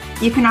Bistro.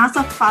 You can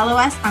also follow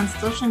us on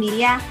social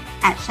media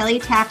at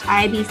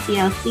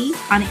shellytaftibclc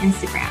on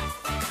Instagram.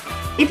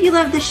 If you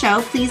love the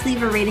show, please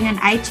leave a rating on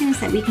iTunes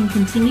so that we can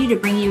continue to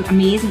bring you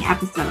amazing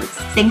episodes.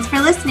 Thanks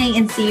for listening,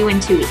 and see you in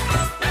 2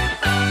 weeks.